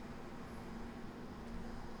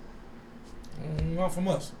 Not from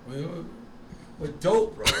us. We're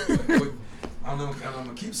dope, bro. I'm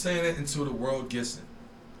gonna keep saying it until the world gets it.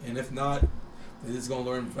 And if not, it's gonna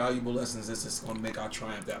learn valuable lessons. It's just gonna make our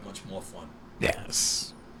triumph that much more fun.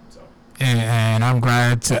 Yes. So. And I'm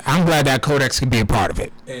glad that Codex can be a part of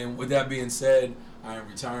it. And with that being said, I am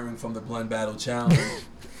retiring from the Blend Battle Challenge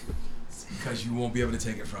because you won't be able to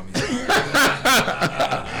take it from me.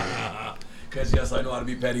 Because yes, I know how to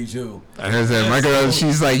be petty too. I said, my girl,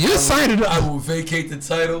 she's like, you signed it I up. will vacate the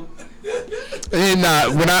title. And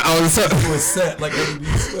when I was To a set like Eddie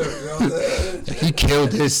Swift, you know what I'm saying? he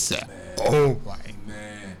killed his set. Oh my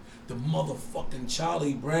Man, the motherfucking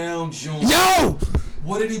Charlie Brown joint. Yo,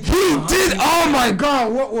 What did he do? he did. Oh my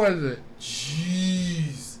God, what was it?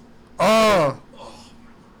 Jeez. Oh,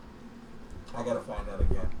 I gotta find that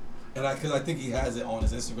again. And because I think he has it on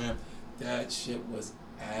his Instagram. That shit was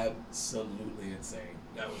absolutely insane.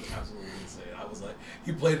 That was absolutely insane. I was like,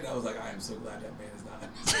 he played it. I was like, I am so glad that man is not.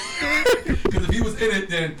 Because if he was in it,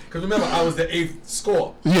 then because remember I was the 8th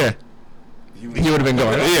score. yeah. You would have been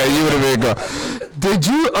going. Yeah, you would have been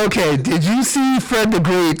going. Did you see Fred the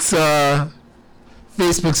Great's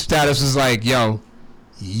Facebook status was like, yo,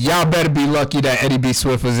 y'all better be lucky that Eddie B.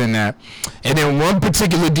 Swift was in that. And then one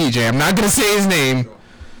particular DJ, I'm not going to say his name,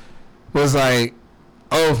 was like,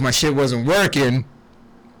 oh, if my shit wasn't working.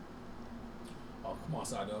 Oh, come on,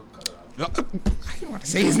 Sado. Cut it out. I didn't want to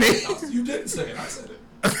say his name. You didn't say it. I said it.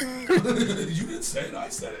 You didn't say it. I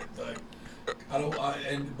said it. Like,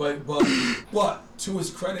 but to his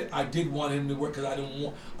credit, I did want him to work because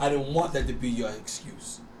I didn't want that to be your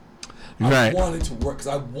excuse. Right. I wanted to work because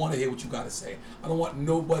I want to hear what you got to say. I don't want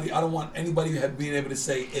anybody being able to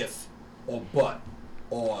say if or but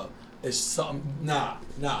or it's something. Nah.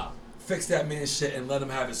 Fix that man's shit and let him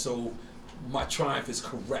have it so my triumph is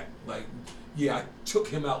correct. Like, yeah, I took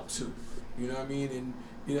him out too. You know what I mean? And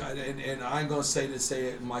you know, and I ain't gonna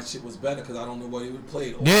say my shit was better because I don't know what he would have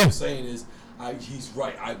played. All I'm saying is, he's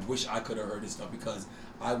right. I wish I could have heard his stuff because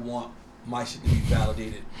I want my shit to be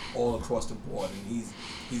validated all across the board. And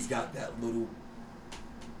he's got that little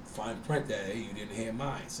fine print that hey, you didn't hear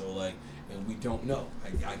mine. So like, and we don't know.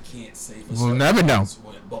 I can't say for We'll never know.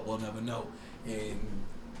 But we'll never know. And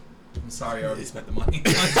I'm sorry, I already spent the money.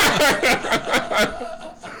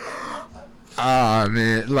 Ah,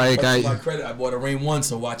 man, like to my credit, I bought a Rain 1,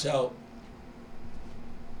 so watch out.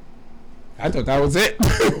 I thought that was it.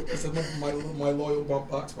 This is my loyal bump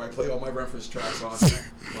box where I play all my reference tracks on.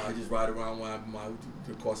 While I just ride around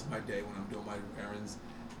the course of my day when I'm doing my errands.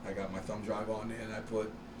 I got my thumb drive on there, and I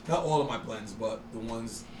put not all of my blends, but the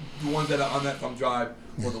ones that are on that thumb drive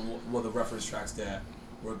were the reference tracks that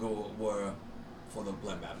were for the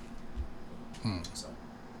blend battle. So.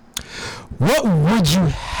 What would you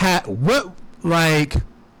have?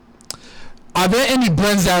 Are there any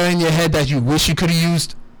blends that are in your head that you wish you could have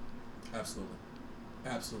used? Absolutely.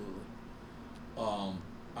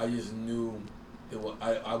 I just knew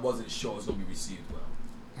I wasn't sure it was gonna be received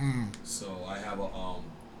well. So I have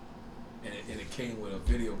and it came with a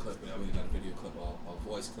video clip. I mean, not a video clip, a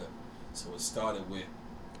voice clip. So it started with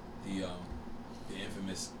the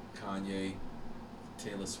infamous Kanye,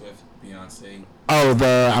 Taylor Swift, Beyonce. Oh,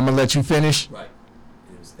 I'm gonna let you finish. Right.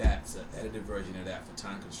 It was that. It's an edited version of that for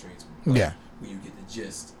time constraints. Yeah. When you get the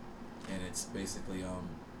gist, and it's basically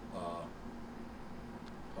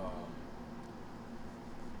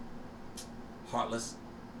Heartless,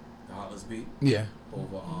 the Heartless beat. Yeah.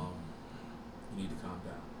 Over You Need to Calm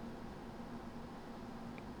Down.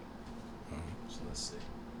 So let's see.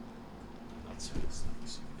 I'll turn this up.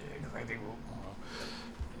 Yeah, because I think we'll.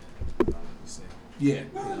 Yeah.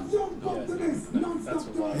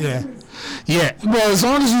 Well, as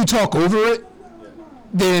long as you talk over it,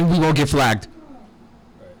 then we won't get flagged.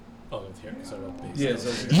 Right. Oh, it's here. So Yeah.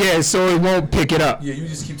 Yeah, so it won't pick it up. Yeah, you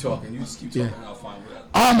just keep talking. And I'll find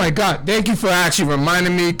Oh my God! Thank you for actually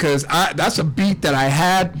reminding me, because that's a beat that I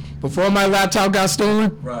had before my laptop got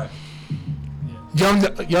stolen. Right.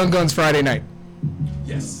 Young Guns Friday Night.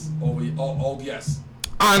 Yes. Oh, yes.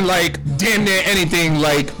 On like damn near anything,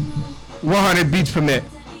 like 100 beats per minute.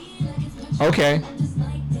 Okay.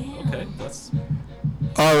 Okay, that's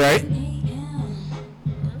All right.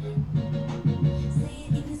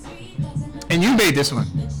 And you made this one.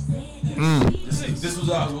 This was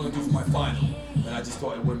what I was going to do for my final, and I just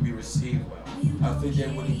thought it wouldn't be received well. I think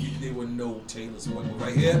they wouldn't know Taylor Swift.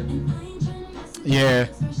 Right here, Yeah.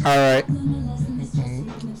 All right.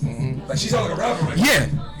 like she's like a rapper right Yeah.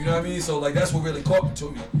 now. You know what I mean? So like that's what really caught me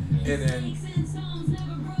to me.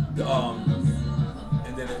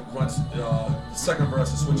 And then it runs the second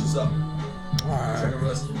verse, it switches up. Second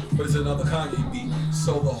verse, but it's another Kanye beat.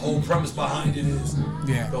 So the whole premise behind it is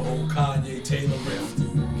Yeah. the whole Kanye Taylor riff.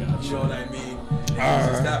 Gotcha. You know what I mean? And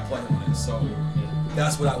it's just that play on it. So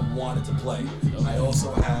that's what I wanted to play. I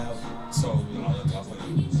also have I'll play.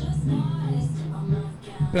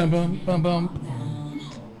 Bum, bum, bum, bum.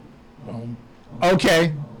 Boom.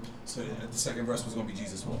 Okay. So the second verse was gonna be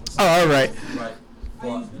Jesus Walks. Oh, all right. Right.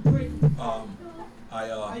 But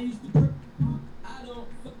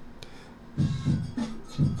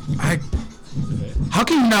How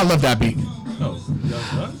can you not love that beat? oh, Young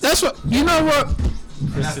Guns? That's what. You know what?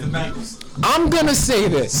 that's the madness. I'm gonna say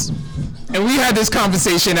this, and we had this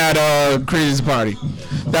conversation at Crazy's party.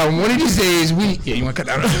 That one of these days you want to cut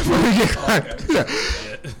that out?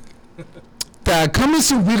 That coming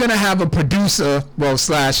soon, we're gonna have a producer,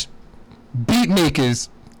 slash beat makers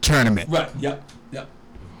tournament. Right. Yep.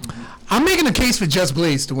 I'm making a case for Just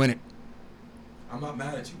Blaze to win it. I'm not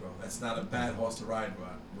mad at you, bro. That's not a bad horse to ride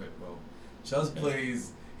with, bro. Just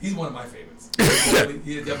Blaze, he's one of my favorites.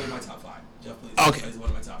 He is definitely my top 5. Just Blaze Okay. is one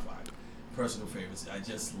of my top 5 personal favorites. I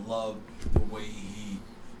just love the way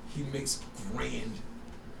he makes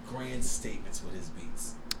grand statements with his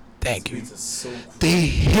beats. Thank His you. beats are so cool. They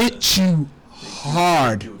hit you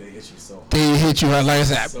hard. They hit you so hard. They hit you hard. Like I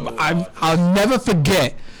said, So hard. I'll never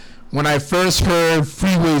forget when I first heard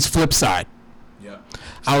Freeway's Flip Side. Yeah.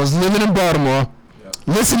 I was living in Baltimore, Yeah.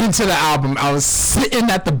 listening to the album. I was sitting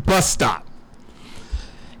at the bus stop,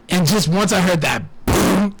 and just once I heard that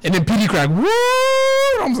boom, and then PD Crack, woo!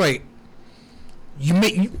 I was like, you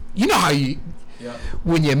know how you Yeah.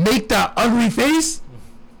 when you make that ugly face.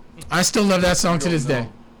 I still love that song to You this don't day.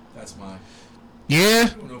 know. That's mine. Yeah, You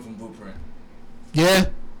don't know from Blueprint. yeah.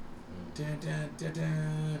 Dun, dun, dun,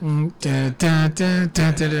 dun. Dun, dun, dun,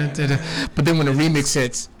 dun, dun, dun, dun, dun. But then when the remix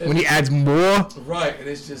hits, when he adds more, Right, and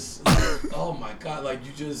it's just, oh my God, like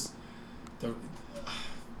you just,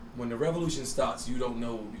 when the revolution starts, you don't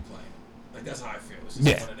know what will be playing. Like that's how I feel. It's just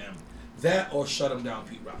Yeah. one of them. That or Shut 'Em Down,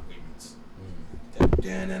 Pete Rock remix.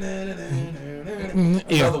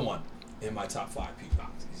 Yeah. Another one in my top 5 Pete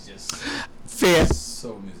Rock. He's just fair.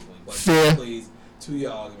 so musically. But Fair. Just Blaze, to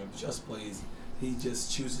your argument, Just Blaze, he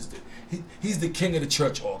just chooses to, he's the king of the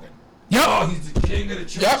church organ. Yup. Oh, he's the king of the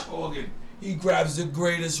church Yep. organ. He grabs the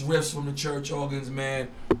greatest riffs from the church organs, man.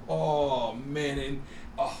 Oh man, and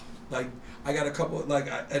like I got a couple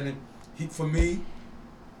for me,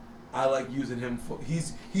 I like using him for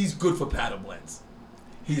he's good for paddle blends.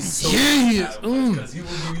 He's so Yeah, good he for is. paddle blends 'cause he will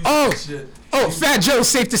give you Oh. some shit. Fat Joe,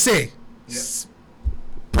 safe to say. Yep.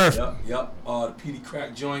 Perfect. Yep. The PD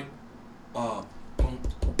Crack joint. Boom, boom,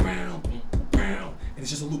 boom, boom, and it's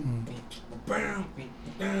just a loop. Boom, boom,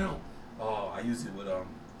 boom. Oh, I use it with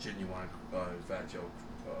Genuine Fat Joe.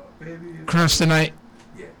 Baby. Crush tonight.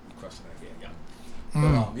 Yeah, he crushed that. Yeah.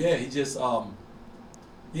 But yeah, he just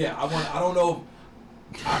yeah. I don't know.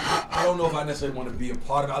 I don't know if I necessarily want to be a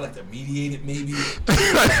part of it. I like to mediate it, maybe.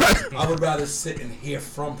 I would rather sit and hear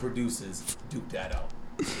from producers duke that out.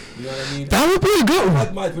 You know what I mean? That would be a good I one.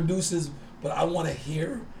 like my producers, but I want to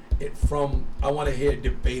hear it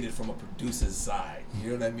debated from a producer's side.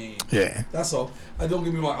 You know what I mean? Yeah. That's all. Don't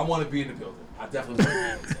get me wrong. I want to be in the building. I definitely want to be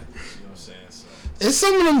in the building. You know what I'm saying? So. It's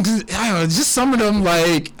some of them, I don't know, just some of them,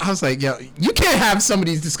 like, I was like, yo, you can't have some of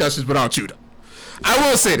these discussions without you, though. I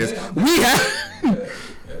will say this. Yeah, We have. Yeah,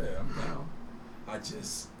 I'm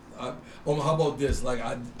down. How about this? Like,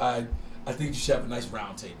 I think you should have a nice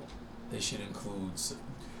round table. They should include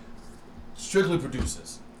strictly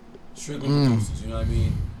producers. Strictly producers, you know what I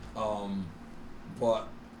mean? But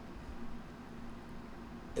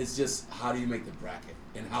it's just, how do you make the bracket?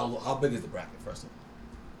 And how big is the bracket, first of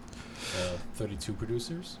all? 32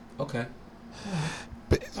 producers. Okay.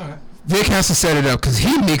 All right. Vic has to set it up because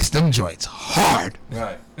he makes them joints hard.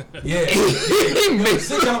 Right. Yeah. The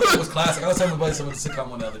sitcom one was classic. I was telling somebody some of the sitcom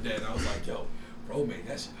one the other day, and I was like, yo, bro made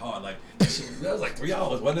that shit hard. Like that was like 3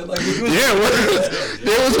 hours, wasn't it? Like Yeah,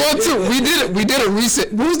 there was one too. We did a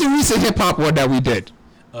recent. What was the recent hip hop one that we did?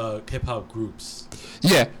 Hip hop groups.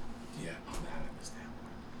 Yeah. Yeah, I missed that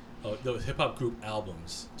one. Oh, the hip hop group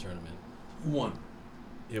albums tournament. Who won?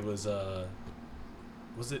 It was it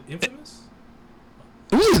Infamous?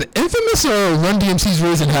 Was it Infamous or Run DMC's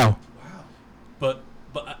Raising Hell? Wow.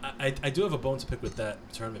 But I do have a bone to pick with that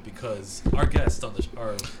tournament because our guest on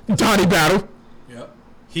our Donnie Battle. Yep.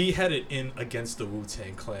 he had it in against the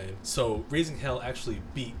Wu-Tang Clan. So Raising Hell actually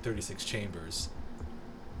beat 36 Chambers.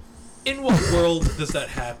 In what world does that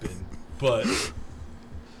happen? But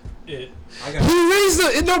He raised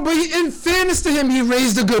but in fairness to him, he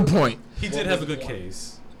raised a good point. He did have a good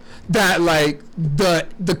case. That like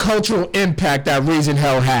the cultural impact that Raising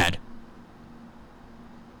Hell had.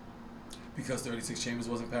 Because 36 Chambers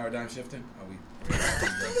wasn't paradigm shifting? Are we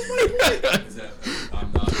is that,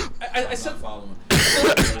 I'm not. I said following.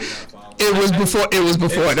 It was before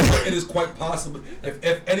that. It is quite possible.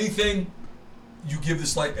 If anything, you give the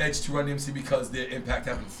slight edge to Run DMC because their impact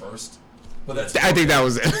happened first. But that's I think that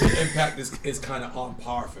was it. the impact is kind of on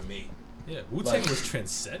par for me. yeah, Wu-Tang Like- was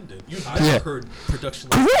transcendent. You've Yeah. never heard production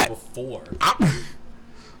like Correct. that before.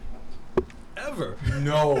 Ever.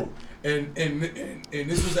 No, and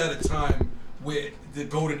this was at a time where the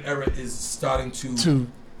golden era is starting to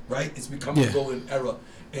right. It's becoming the golden era,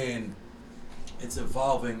 and it's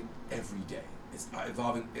evolving every day. It's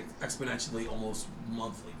evolving exponentially, almost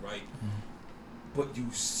monthly, right? But you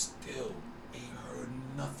still ain't heard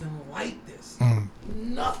nothing like this.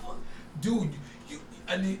 Nothing, dude.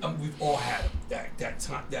 We've all had that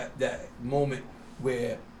time, that moment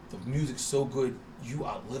where the music's so good, you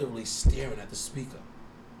are literally staring at the speaker.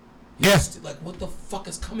 Yeah. Like, what the fuck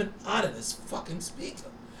is coming out of this fucking speaker?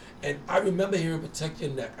 And I remember hearing Protect Your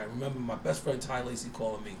Neck. I remember my best friend Ty Lacey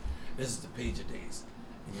calling me. This is the pager days.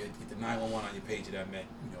 And you get the 911 on your pager. That meant,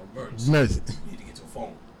 emergency. You need to get to a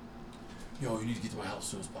phone. You need to get to my house as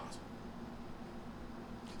soon as possible.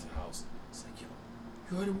 Get to the house. It's like, you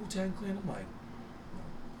heard of Wu-Tang Clan? I'm like, no.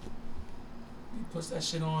 You puts that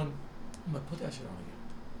shit on. I'm like, put that shit on again.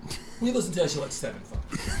 We listened to that shit like 7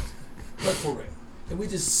 fucking times. Like, for real. And we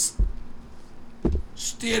just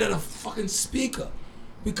stared at a fucking speaker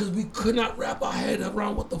because we could not wrap our head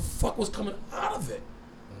around what the fuck was coming out of it.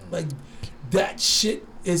 Like, that shit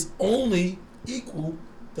is only equal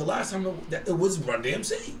the last time that it was Run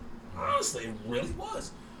DMC. Honestly, it really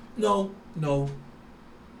was. No, I'm lying.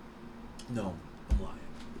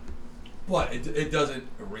 But it doesn't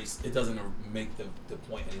erase, it doesn't make the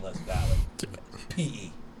point any less valid.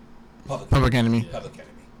 PE. Public Enemy. Public Enemy.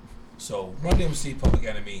 So, Run DMC, Public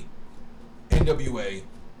Enemy, NWA,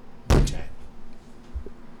 Wu-Tang.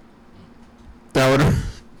 That would.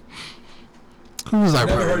 Who was I?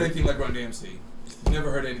 Never heard anything like Run DMC. Never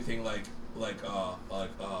heard anything like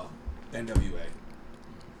NWA.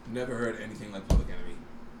 Never heard anything like Public Enemy.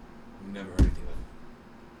 Never heard anything like.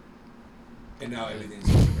 And now everything's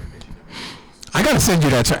just rendition. I gotta send you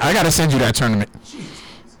that. I gotta send you that tournament.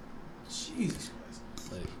 Jesus Christ.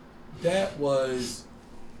 Like, that was.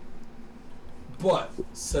 But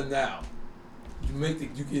so now, you make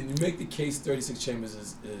the case 36 Chambers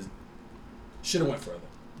is should have went further.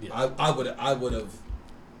 Yeah. I would have,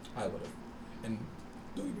 and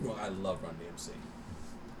don't get me wrong, I love Run DMC,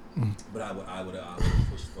 but I would have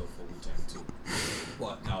pushed for Wu-Tang too.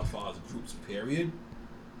 But now as far as groups period,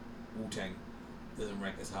 Wu-Tang doesn't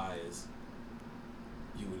rank as high as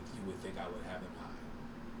you would think I would have them high.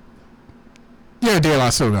 You're a De La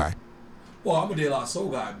Soul guy. Well, I'm a De La Soul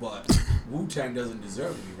guy, but Wu-Tang doesn't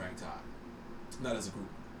deserve to be ranked high. Not as a group.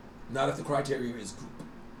 Not if the criteria is group.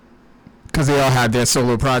 Because they all had their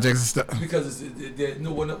solo projects and stuff. Because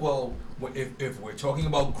if we're talking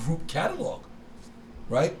about group catalog,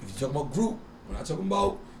 right? If you're talking about group, we're not talking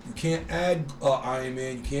about, you can't add Iron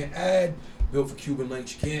Man, you can't add Built for Cuban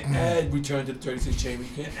Links, you can't add Return to the 36 Chamber,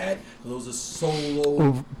 you can't add, those are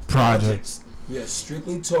solo projects. We are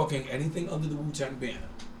strictly talking anything under the Wu-Tang banner.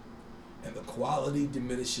 And the quality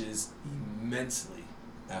diminishes immensely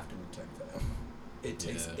after Wu-Tang Forever. It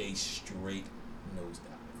takes a straight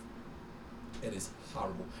nosedive. It is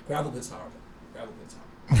horrible. Gravel Pit's horrible.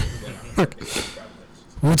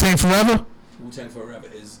 Wu-Tang Forever? Wu-Tang Forever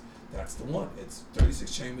that's the one. It's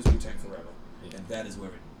 36 Chambers, Wu-Tang Forever. Yeah. And that is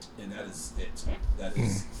where that is it. That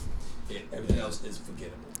is it. Everything else is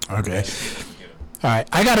forgettable. Okay. Alright,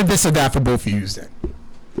 I got a this or that for both of you then.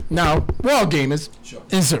 Now, we're all gamers. Sure.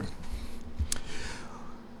 Insert.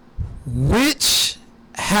 Which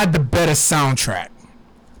had the better soundtrack?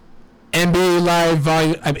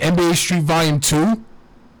 NBA Street Volume 2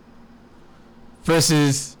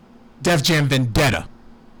 versus Def Jam Vendetta.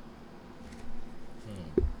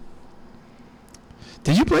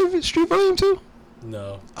 Did you play Street Volume 2?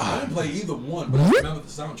 No. I didn't play either one, but I remember the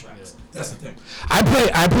soundtracks. That's the thing. I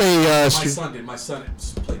play Son did. My son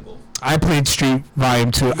played both. I played Street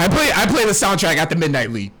Volume 2. I played the soundtrack at the Midnight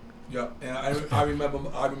League. Yeah, and I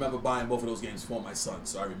remember buying both of those games for my son,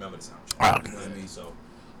 so I remember the soundtrack. Oh, okay. You know what I mean? So,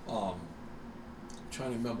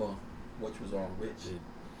 trying to remember which was on which.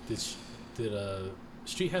 Did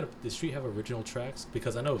Street have original tracks?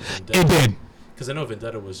 Because I know Vendetta. It did. Because I know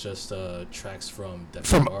Vendetta was just tracks from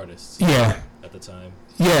different artists. Yeah. At the time.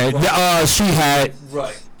 Yeah. Right. Street had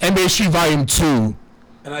NBA Street Volume 2,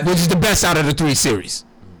 which is the best out of the 3 series.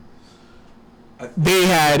 They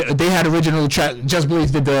had original track. Just Blaze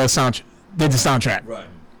did the soundtrack. Right.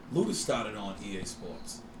 Luda started on EA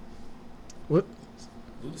Sports. What?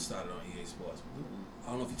 Luda started on EA Sports. I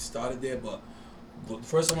don't know if he started there, but the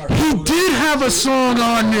first time I heard He Luda, did have a song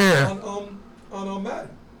on there. On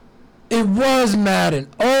Madden. It was Madden.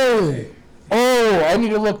 Oh, I need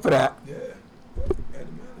to look for that. Yeah. Had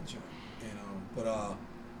the Madden joint.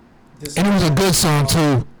 And it was a good song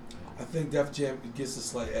too. I think Def Jam gets a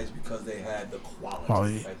slight edge because they had the quality. Oh,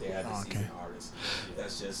 yeah. Like they had the seasoned artists.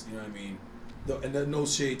 That's just, you know what I mean. And there's no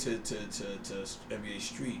shade to NBA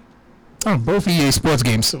Street. Oh, both EA Sports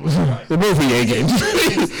games. Right. They're both EA games.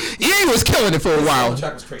 EA was killing it for a while. The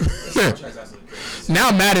soundtrack was crazy. The soundtrack's absolutely crazy.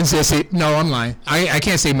 Now Madden's there. No, I'm lying. I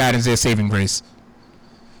can't say Madden's their saving grace.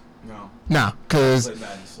 No. Nah, cause Play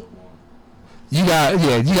Madden so long. you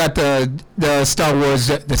got the Star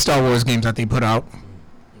Wars games that they put out.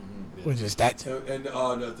 Mm-hmm. Which is that? And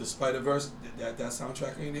the Spider-Verse, that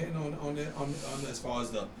soundtrack ain't hitting on as far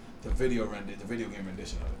as the video game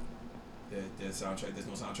rendition of it. The soundtrack, there's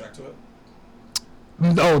no soundtrack to it.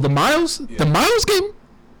 Oh, the Miles? Yeah. The Miles game?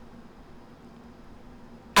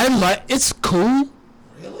 It's cool.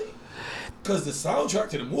 Really? Because the soundtrack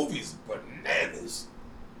to the movie is bananas.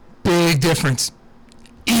 Big difference.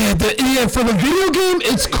 Yeah, for the video game,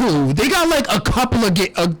 it's cool. They got like a couple of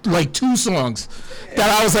like 2 songs that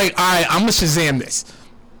I was like, alright, I'm gonna Shazam this.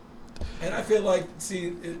 And I feel like,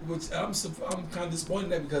 which I'm kind of disappointed in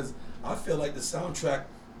that because I feel like the soundtrack,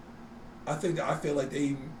 I feel like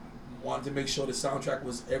they wanted to make sure the soundtrack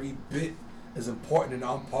was every bit as important and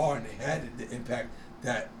on par, and they had the impact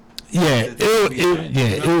that. Yeah,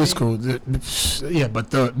 it was cool. Yeah,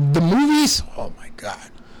 but the movies, oh my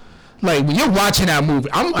god! Like when you're watching that movie,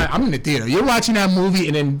 I'm in the theater. You're watching that movie,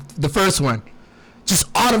 and then the first one, just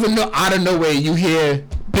out of nowhere, you hear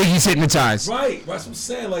Biggie's Hypnotized. Right, that's what I'm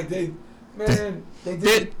saying. Like they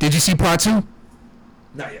did. Did you see part 2?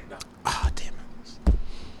 Not yet. No. Oh damn it!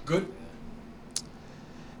 Good.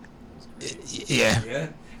 Yeah. Yeah.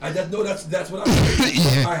 That's what I'm saying.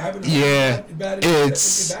 Yeah. I haven't Yeah. bad yet.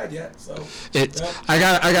 So I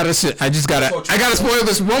gotta spoil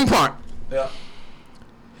this one part. Yeah.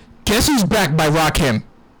 Guess who's back by Rakim?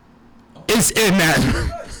 It's in that.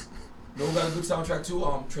 Nice. No, got a good soundtrack too.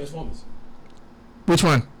 Transformers. Which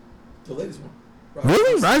one? The latest one.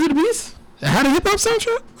 Really? Rise of the Beast? It had a hip hop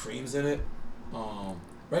soundtrack? Cream's in it.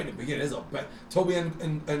 Right in the beginning, there's Toby and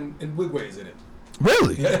Wigway is in it.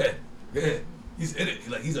 Really? Yeah. He's in it.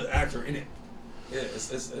 He's an actor in it. Yeah,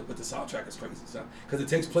 but the soundtrack is crazy because it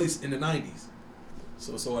takes place in the 90s.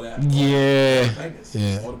 So all that. Yeah. All the bangers.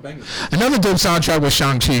 Yeah. All the bangers. Another dope soundtrack was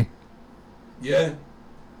Shang-Chi. Yeah.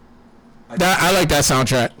 I like that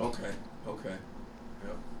soundtrack. Okay.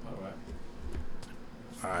 Yep.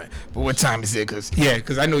 All right. But what time is it?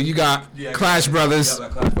 Cause I know you got Clash Brothers. Yeah, I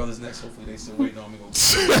got Clash Brothers next. Hopefully they still waiting on me.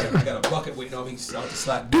 I got a bucket waiting on me. Start to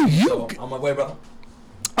slap. Dude, so on my way, brother.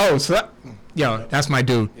 Oh, so that's my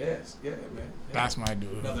dude. Yes. Yeah, man. Yeah. That's my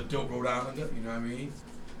dude. Another dope Rhode Islander. You know what I mean?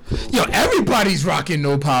 Yo, everybody's rocking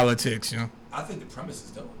No Politics, I think the premise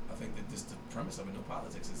is dope. I think that just the premise of it, No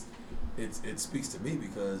Politics, it speaks to me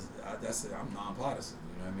because I'm nonpartisan.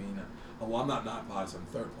 You know what I mean? Well, I'm not nonpartisan. I'm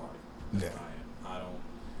third party. That's what I am. I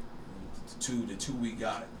don't. The two we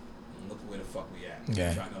got. Look where the fuck we at.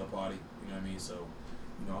 Yeah. Try another party. You know what I mean? So,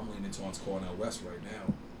 I'm leaning towards Cornel West right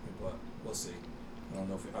now, but we'll see. I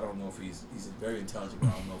don't know if he's very intelligent, but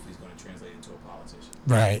I don't know if he's going to translate into a politician.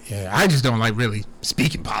 Right. Yeah. I just don't like really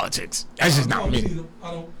speaking politics. That's just not me.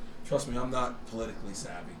 I don't. Trust me, I'm not politically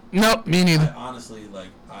savvy. Nope, me neither. I honestly, what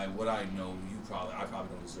I know, I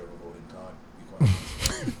probably don't deserve a voting card.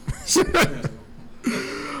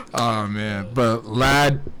 Oh man, but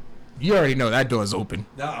lad, you already know that door's open.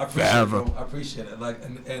 No, I appreciate it. Like,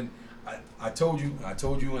 and I told you,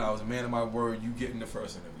 and I was a man of my word. You getting the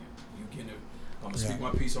first interview. I'm gonna speak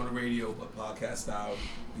my piece on the radio, but podcast style,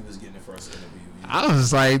 he was getting the first interview. I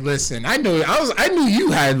was like, listen, I knew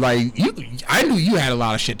you had a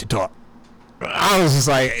lot of shit to talk. I was just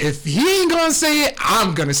like, if he ain't gonna say it,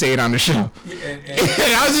 I'm gonna say it on the show. Yeah,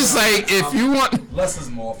 and I was just like, if you want, less is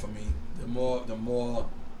more for me. The more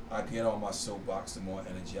I get on my soapbox, the more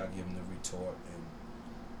energy I give him to retort, and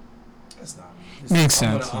that's not me. Makes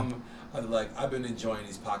sense. I've been enjoying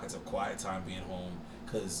these pockets of quiet time being home,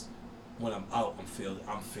 because when I'm out, I'm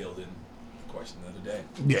fielding the question of the day.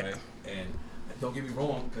 Yeah. Right? And don't get me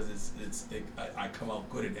wrong, because I come out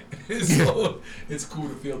good at it. So it's cool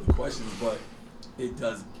to field the questions, but it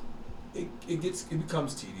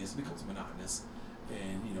becomes tedious, it becomes monotonous,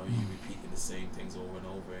 and you repeating the same things over and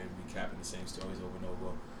over and recapping the same stories over and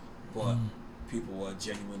over. But people are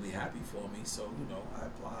genuinely happy for me, so I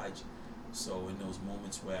oblige. So in those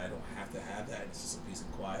moments where I don't have to have that, it's just a peace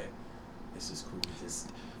and quiet. It's just cool to just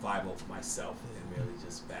vibe off myself and really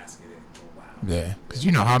just bask in it and go, wow. Yeah, because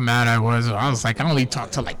you know how mad I was. I was like, I only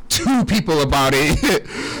talked to like 2 people about it.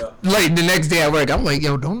 Like the next day at work, I'm like,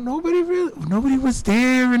 yo, nobody was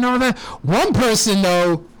there and all that. One person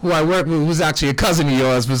though, who I work with, who's actually a cousin of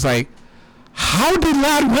yours, was like, how did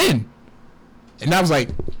Lad win? And I was like,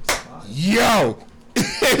 yo.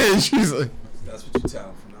 She's like, that's what you tell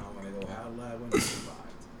them from now on. When they go, how did Lad win? He survived.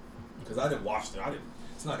 Because I didn't watch it.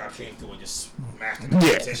 It's not like I came through and just smacked the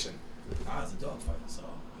competition. I was a dogfighter, so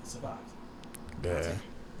he survived.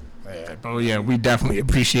 Yeah, but yeah, we definitely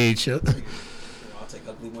appreciate you. I'll take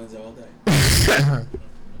ugly wins all day.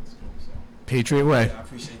 Patriot way. Yeah, I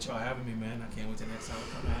appreciate y'all having me, man. I can't wait till next time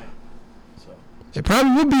I come at it. So It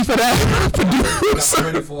probably would be for that. I'm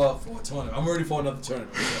ready for a tournament. I'm ready for another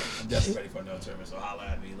tournament. So I'm definitely ready for another tournament. So holla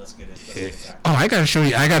at me. Let's get it. Oh, I gotta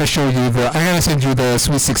send you the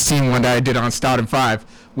Sweet 16 one that I did on Stout and 5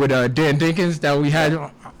 with Dan Dinkins that we had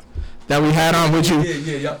on with you.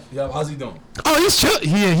 Yeah. How's he doing? Oh, he's chill.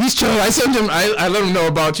 He's chill. I sent him. I let him know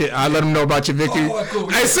about you. I let him know about your victory. Oh, cool.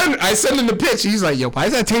 I sent him the pitch. He's like, yo, why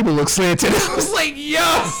does that table look slanted? I was like, yo.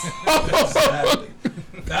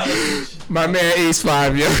 My man Ace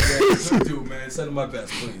 5, yo. Good dude, man. Send him my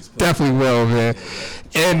best, please. Definitely will, man.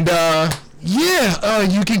 And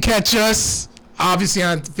you can catch us obviously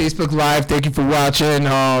on Facebook Live. Thank you for watching.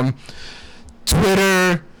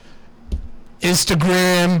 Twitter,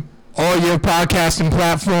 Instagram, all your podcasting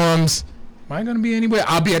platforms. Am I gonna be anywhere?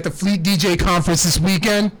 I'll be at the Fleet DJ conference this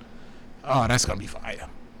weekend. Oh, that's gonna be fire.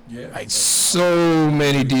 Yeah. Like so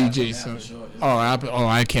many DJs. Yeah, for sure, yeah.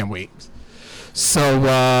 I can't wait. So,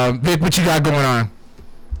 Vic, what you got going on?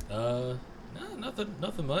 No,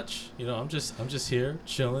 nothing much. I'm just here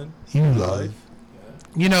chilling. You love.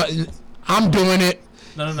 I'm doing it.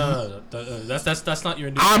 No. That's not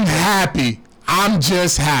your new. I'm happy. I'm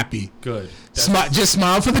just happy. Good. Just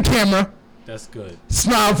smile for the camera. That's good.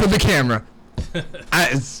 Smile for the camera.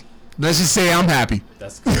 Let's just say I'm happy.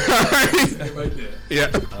 That's good. Right there. Yeah.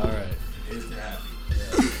 All right. It's happy.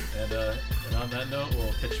 Yeah. And on that note,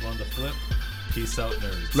 we'll catch you on the flip. Peace out,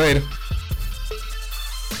 nerds. Later.